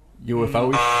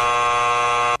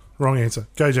UFO-ish. Wrong answer.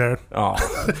 Go, Jared. Oh,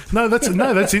 no,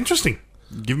 that's interesting.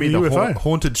 Give me the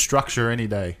haunted structure any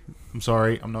day. I'm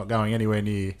sorry, I'm not going anywhere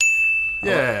near.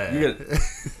 Yeah, you get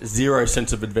zero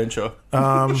sense of adventure.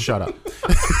 Shut up.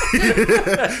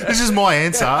 This is my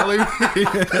answer.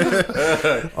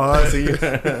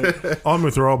 I'm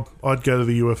with Rob. I'd go to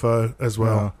the UFO as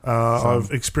well.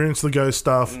 I've experienced the ghost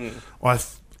stuff.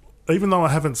 Even though I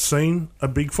haven't seen a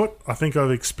Bigfoot, I think I've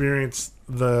experienced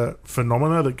the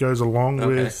phenomena that goes along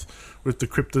with the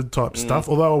cryptid type stuff.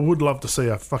 Although I would love to see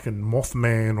a fucking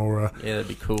Mothman or that'd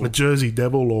be cool. a Jersey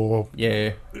Devil or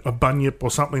a Bunyip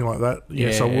or something like that.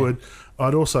 Yes, I would.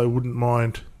 I'd also wouldn't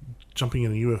mind jumping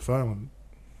in a UFO and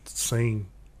seeing.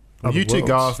 You two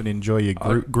go off and enjoy your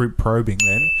group probing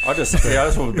then. That's what I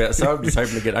was about to say. I'm just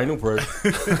hoping to get anal probe.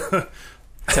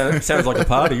 Sounds like a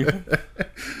party.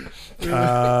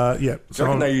 Yeah. Do you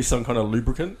reckon they use some kind of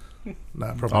lubricant?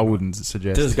 No, probably I wouldn't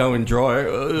suggest. Just go and dry.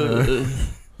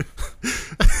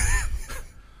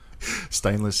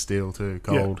 Stainless steel too,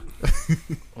 cold.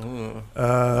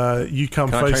 You come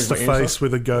face to face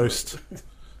with a ghost.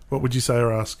 What would you say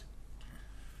or ask?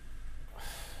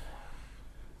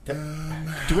 Do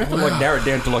we have to narrow it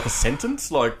down to a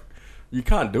sentence? You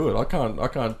can't do it. I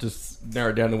can't just narrow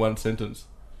it down to one sentence.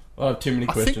 I have too many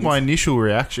questions. I think my initial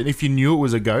reaction, if you knew it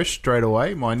was a ghost straight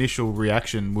away, my initial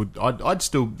reaction would, I'd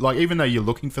still, even though you're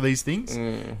looking for these things,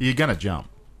 you're going to jump.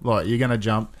 You're going to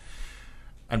jump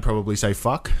and probably say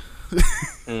fuck.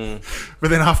 But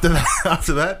then after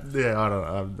that, yeah,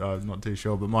 I'm not too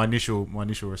sure. But my initial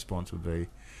response would be,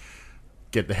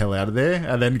 get the hell out of there,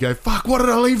 and then go, fuck, what did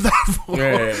I leave that for?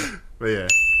 Yeah. But yeah.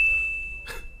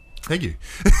 Thank you.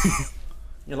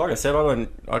 Yeah, like I said,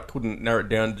 I couldn't narrow it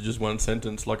down to just one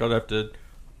sentence. I'd have to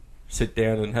sit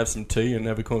down and have some tea and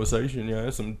have a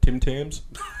conversation. Some Tim Tams.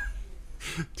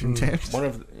 Tim Tams.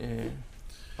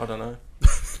 I don't know.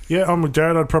 Yeah, I'm with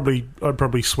Jared. I'd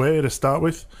probably swear to start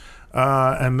with,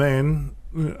 and then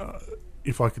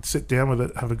if I could sit down with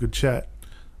it, have a good chat,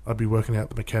 I'd be working out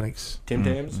the mechanics. Tim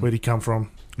Tams. Where'd he come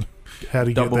from? How'd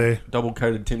he get there? Double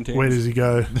coated Tim Tams. Where does he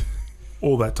go?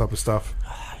 All that type of stuff.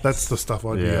 That's the stuff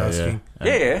I'd be asking.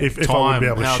 Yeah. If I would be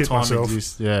able to shit myself.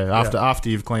 Exists. Yeah, after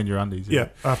you've cleaned your undies. Yeah,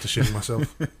 after shitting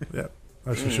myself. Yeah.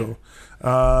 That's for sure.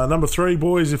 Number 3,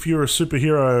 boys, if you're a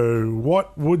superhero,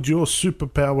 what would your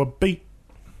superpower be?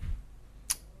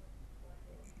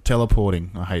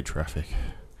 Teleporting. I hate traffic.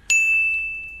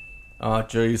 Oh,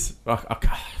 jeez.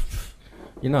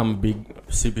 You know I'm a big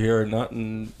superhero nut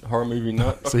and horror movie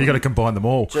nut. So you got to combine them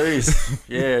all. Jeez.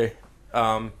 Yeah.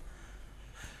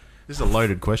 This is a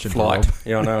loaded question. Flight. Rob.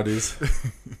 Yeah, I know it is.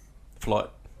 Flight.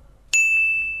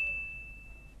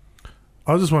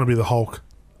 I just want to be the Hulk.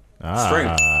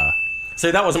 Strength.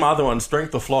 See, that was my other one.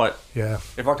 Strength or flight. Yeah.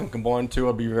 If I can combine two,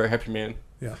 I'd be a very happy man.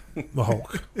 Yeah. The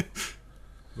Hulk.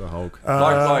 The Hulk.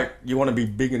 Like you want to be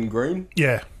big and green?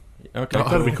 Yeah. Okay.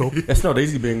 That'd be cool. It's not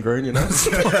easy being green, you know.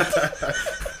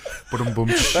 Boom. Don't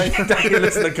you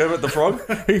listen to Kermit the Frog?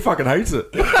 He fucking hates it.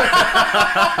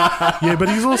 Yeah, but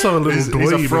he's also a little dweeb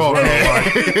he's a frog. as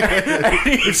well. Like,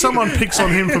 if someone picks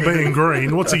on him for being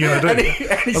green, what's he going to do? And he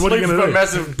What are you sleeps gonna with a do?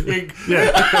 massive pig.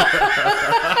 Yeah.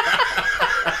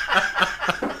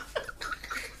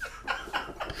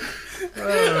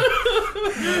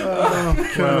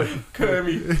 Kermit. Poor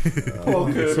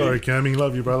Kermit. Sorry, Kermit.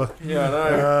 Love you, brother. Yeah, I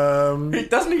know.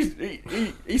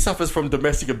 He suffers from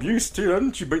domestic abuse too,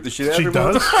 doesn't she? Beat the shit out She of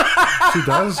him. does. She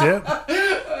does, yeah.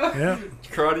 Yeah.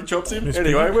 Karate chops him. Miss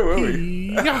Anyway, Piggy. where were we?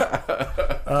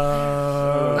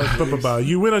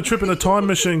 You win a trip in a time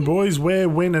machine, boys. Where,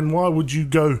 when, and why would you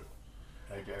go?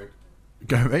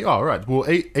 Go. Oh, right. Well,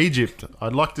 Egypt.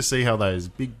 I'd like to see how those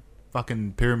big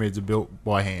fucking pyramids are built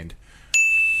by hand.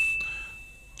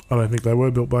 I don't think they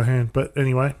were built by hand. But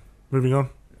anyway, moving on.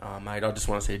 Oh, mate, I just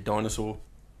want to see a dinosaur.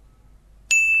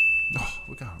 Oh,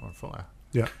 we're going on fire.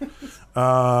 Yeah.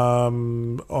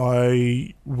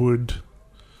 I would...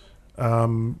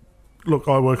 look,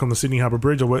 I work on the Sydney Harbour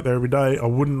Bridge. I work there every day. I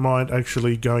wouldn't mind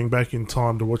actually going back in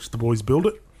time to watch the boys build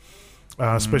it.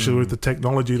 Especially with the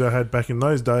technology they had back in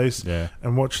those days. Yeah.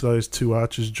 And watch those two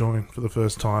arches join for the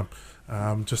first time.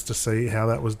 Just to see how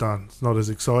that was done. It's not as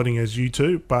exciting as you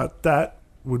two, but that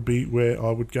would be where I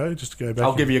would go, just to go back.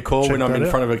 I'll give you a call check when I'm that in out.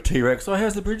 front of a T-Rex. Oh,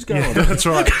 how's the bridge going? Yeah, that's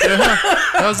right.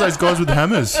 How's those guys with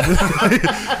hammers?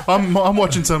 I'm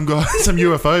watching some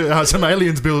UFO, some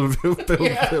aliens build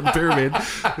a pyramid.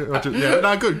 Yeah,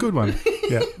 no, good one.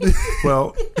 Yeah.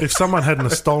 Well, if someone hadn't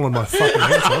have stolen my fucking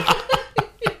answer,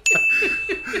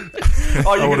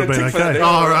 Oh, you're I would going have to been tick for okay. that.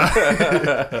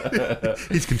 Oh, right.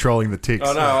 He's controlling the ticks.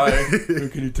 Oh, no.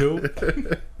 Can you tell?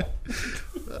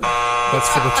 that's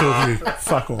for the two of you.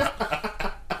 Fuck off.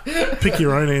 Pick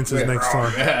your own answers next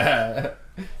time.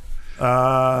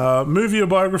 Movie or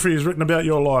biography is written about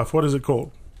your life. What is it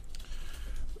called?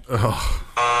 Oh.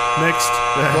 Next,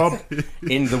 Rob.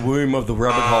 In the womb of the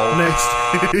rabbit hole. Next.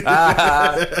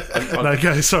 No,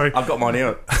 go. Sorry. I've got mine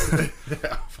out.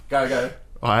 Go.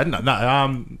 I hadn't. No, I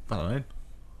don't know.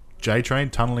 J Train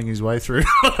tunneling his way through.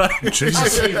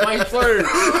 Jesus. Way through.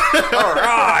 All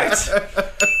right.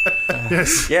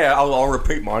 Yes. Yeah, I'll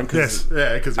repeat mine. Yes.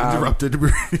 Yeah, because interrupted.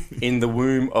 In the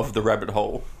womb of the rabbit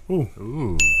hole.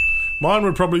 Ooh. Mine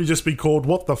would probably just be called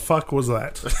 "What the fuck was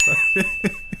that?"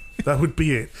 That would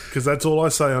be it, because that's all I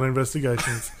say on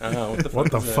investigations. What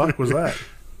the fuck was that?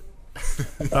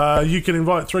 You can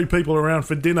invite 3 people around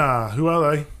for dinner. Who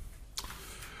are they?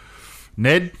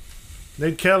 Ned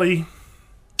Kelly,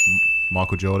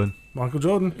 Michael Jordan.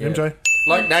 MJ.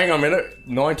 Like, hang on a minute.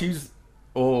 90s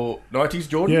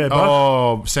Jordan? Yeah, but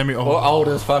Oh, Or old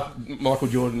as fuck Michael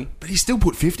Jordan. But he still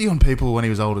put 50 on people when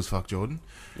he was old as fuck, Jordan.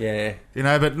 Yeah. You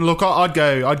know, but look, I'd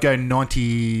go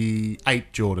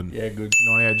 98 Jordan. Yeah, good.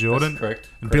 98 Jordan. That's correct.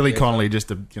 And Billy yeah. Connolly just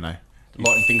to, Lighten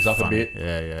things up funny. a bit.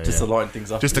 Yeah. Just to lighten things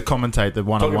up. Just to commentate the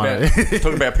talking one-on-one.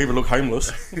 talking about people look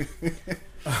homeless.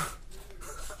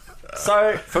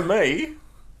 So for me,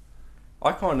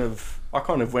 I kind of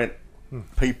went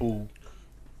people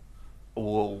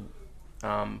or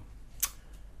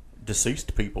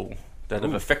deceased people that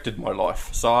have affected my life.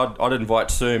 So I'd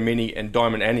invite Sir Minnie and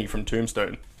Diamond Annie from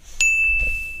Tombstone.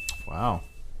 Wow.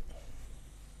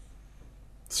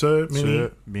 Sir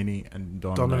Minnie, and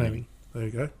Diamond Diamond Annie. Annie. There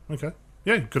you go. Okay.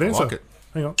 Yeah, good answer. like it.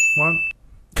 Hang on. 1,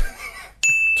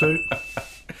 2,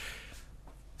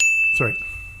 3.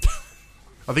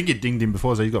 I think you dinged him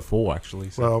before, so you got 4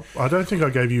 actually. So Well, I don't think I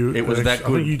gave you. It was an that extra-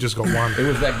 I good. think you just got 1. It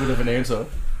was that good of an answer.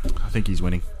 I think he's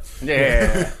winning.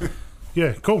 Yeah.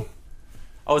 Yeah, cool.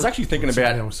 I was actually thinking Yeah,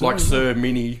 about Sir like Sir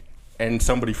Minnie and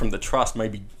somebody from the trust,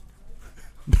 maybe.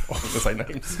 I was going to say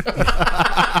names.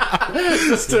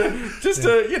 just to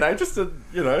say,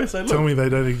 look. Tell me they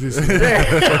don't exist.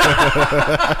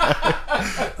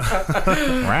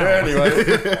 Anyway.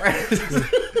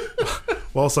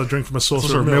 Whilst I drink from a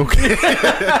saucer of milk.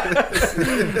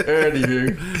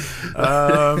 Anywho.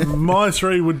 My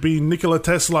 3 would be Nikola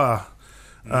Tesla.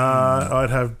 I'd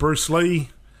have Bruce Lee,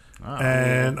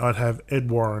 and I'd have Ed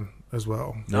Warren as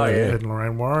well. Ed and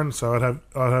Lorraine Warren. So I'd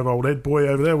have old Ed Boy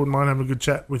over there. Wouldn't mind having a good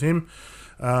chat with him.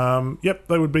 Yep,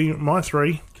 they would be my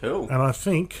three. Cool. And I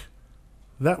think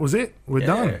that was it. We're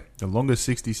done. The longest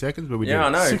 60 seconds, but we did. I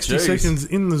know. 60 seconds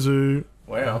in the zoo.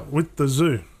 Wow. With the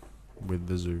zoo. With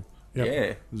the zoo. Yep.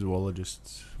 Yeah.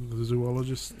 Zoologists. The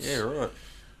zoologists. Yeah, right.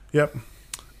 Yep.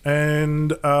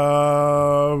 And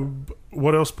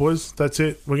what else, boys? That's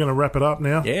it. We're going to wrap it up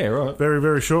now. Yeah, right. Very,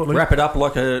 very shortly. Wrap it up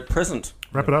like a present.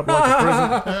 Wrap it up like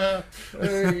a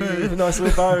present. Nice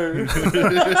little bow.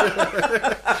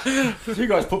 You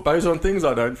guys put bows on things?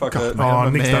 I don't. Fuck it. Oh,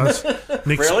 Nick does.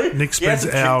 Really? Nick spends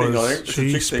hours.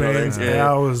 She spends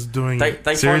hours doing it.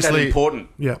 They find that important.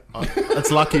 Yeah.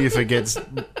 It's lucky if it gets,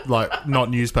 like, not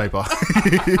newspaper.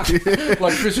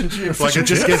 Like fish and chips. Like, it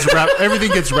just gets wrapped,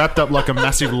 everything gets wrapped up like a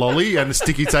massive lolly and a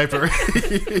sticky tape. I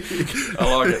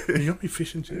like it. You got me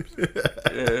fish and chips?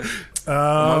 Yeah.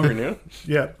 I'm hungry now.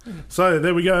 Yeah. So,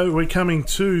 there we go. We're coming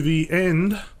to the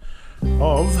end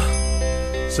of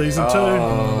season 2.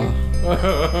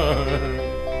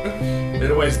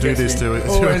 It always do this to it.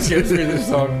 Always gets me this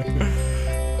song.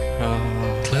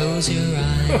 Close your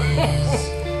eyes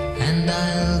and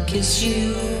I'll kiss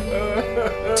you.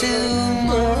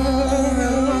 Tomorrow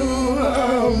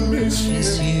I'll miss you.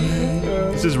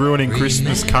 This is ruining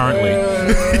Christmas currently.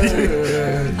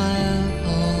 I'll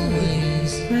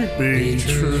always be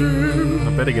true. I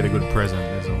better get a good present.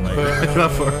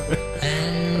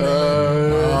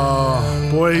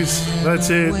 Boys, that's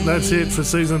it. That's it for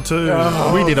season 2.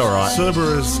 We did all right.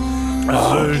 Cerberus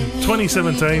Zoo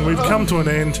 2017. We've come to an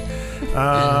end.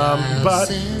 But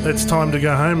it's time to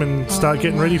go home and start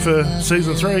getting ready for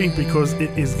season 3 because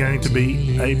it is going to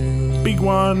be a big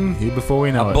one. Here before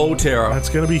we know it. Ball terror. It's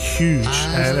going to be huge,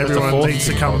 and everyone needs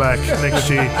to come back next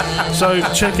year. So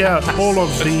check out all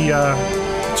of the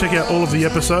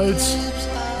episodes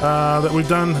that we've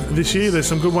done this year. There's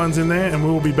some good ones in there, and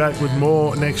we'll be back with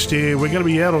more next year. We're going to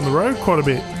be out on the road quite a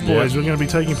bit, boys. We're going to be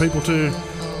taking people to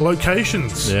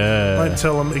locations. Won't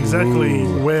tell them exactly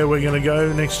where we're going to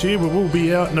go next year, but we'll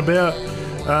be out and about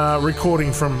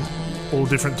recording from all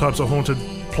different types of haunted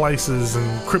places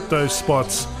and crypto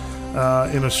spots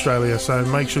in Australia. So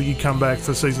make sure you come back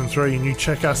for season 3 and you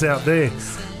check us out there.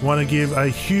 Want to give a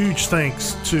huge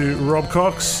thanks to Rob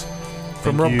Cox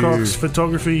from Rob Cox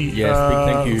Photography big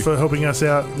thank you for helping us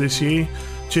out this year.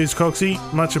 Cheers, Coxie.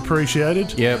 Much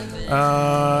appreciated. Yep.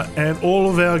 And all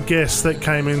of our guests that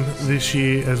came in this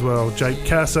year as well. Jake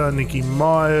Casa, Nikki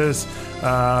Myers,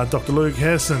 Dr. Luke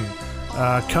Hessen,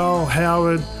 Carl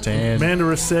Howard, Amanda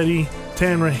Rossetti,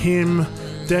 Tan Rahim,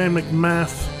 Dan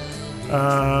McMath,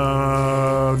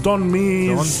 Don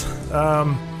Mears.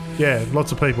 Yeah,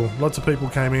 lots of people. Lots of people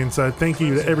came in. So thank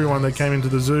you to everyone that came into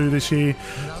the zoo this year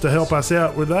to help us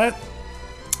out with that.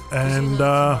 And...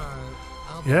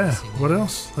 yeah, what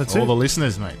else? That's all it. The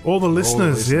listeners, mate. All the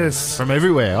listeners, yes. From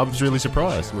everywhere. I was really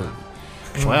surprised.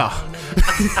 Wow.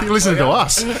 You're listening to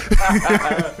us.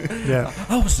 Yeah.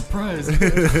 I was surprised.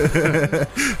 I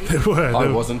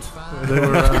wasn't.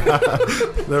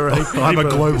 There were I'm a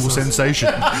global sensation.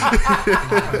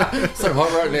 So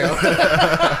hot right now.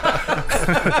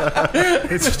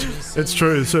 It's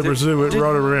true. The Cerberus Zoo went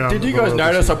right around. Did you guys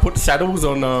notice I put saddles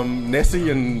on Nessie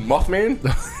and Mothman?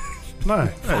 No.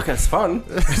 Fuck, it's fun.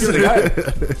 Give it a go.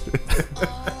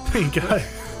 There you go.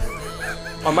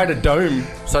 I made a dome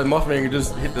so Mothman could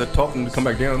just hit the top and come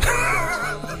back down.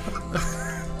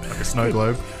 Like a snow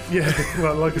globe. Yeah,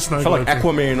 well, like a snow I feel globe. like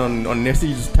Aquaman on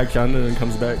Nessie, just takes you under and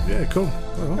comes back. Yeah, cool.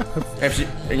 Well,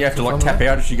 and you have to like tap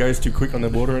out if she goes too quick on the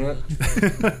water and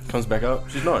it. Comes back up.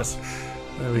 She's nice.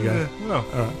 There we go. Yeah, well.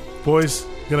 All right. Boys,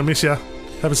 gonna miss ya.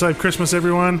 Have a safe Christmas,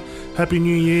 everyone. Happy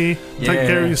New Year. Take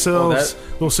care of yourselves.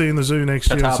 We'll see you in the zoo next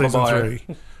year in season 3.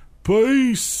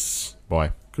 Peace.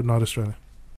 Bye. Good night, Australia.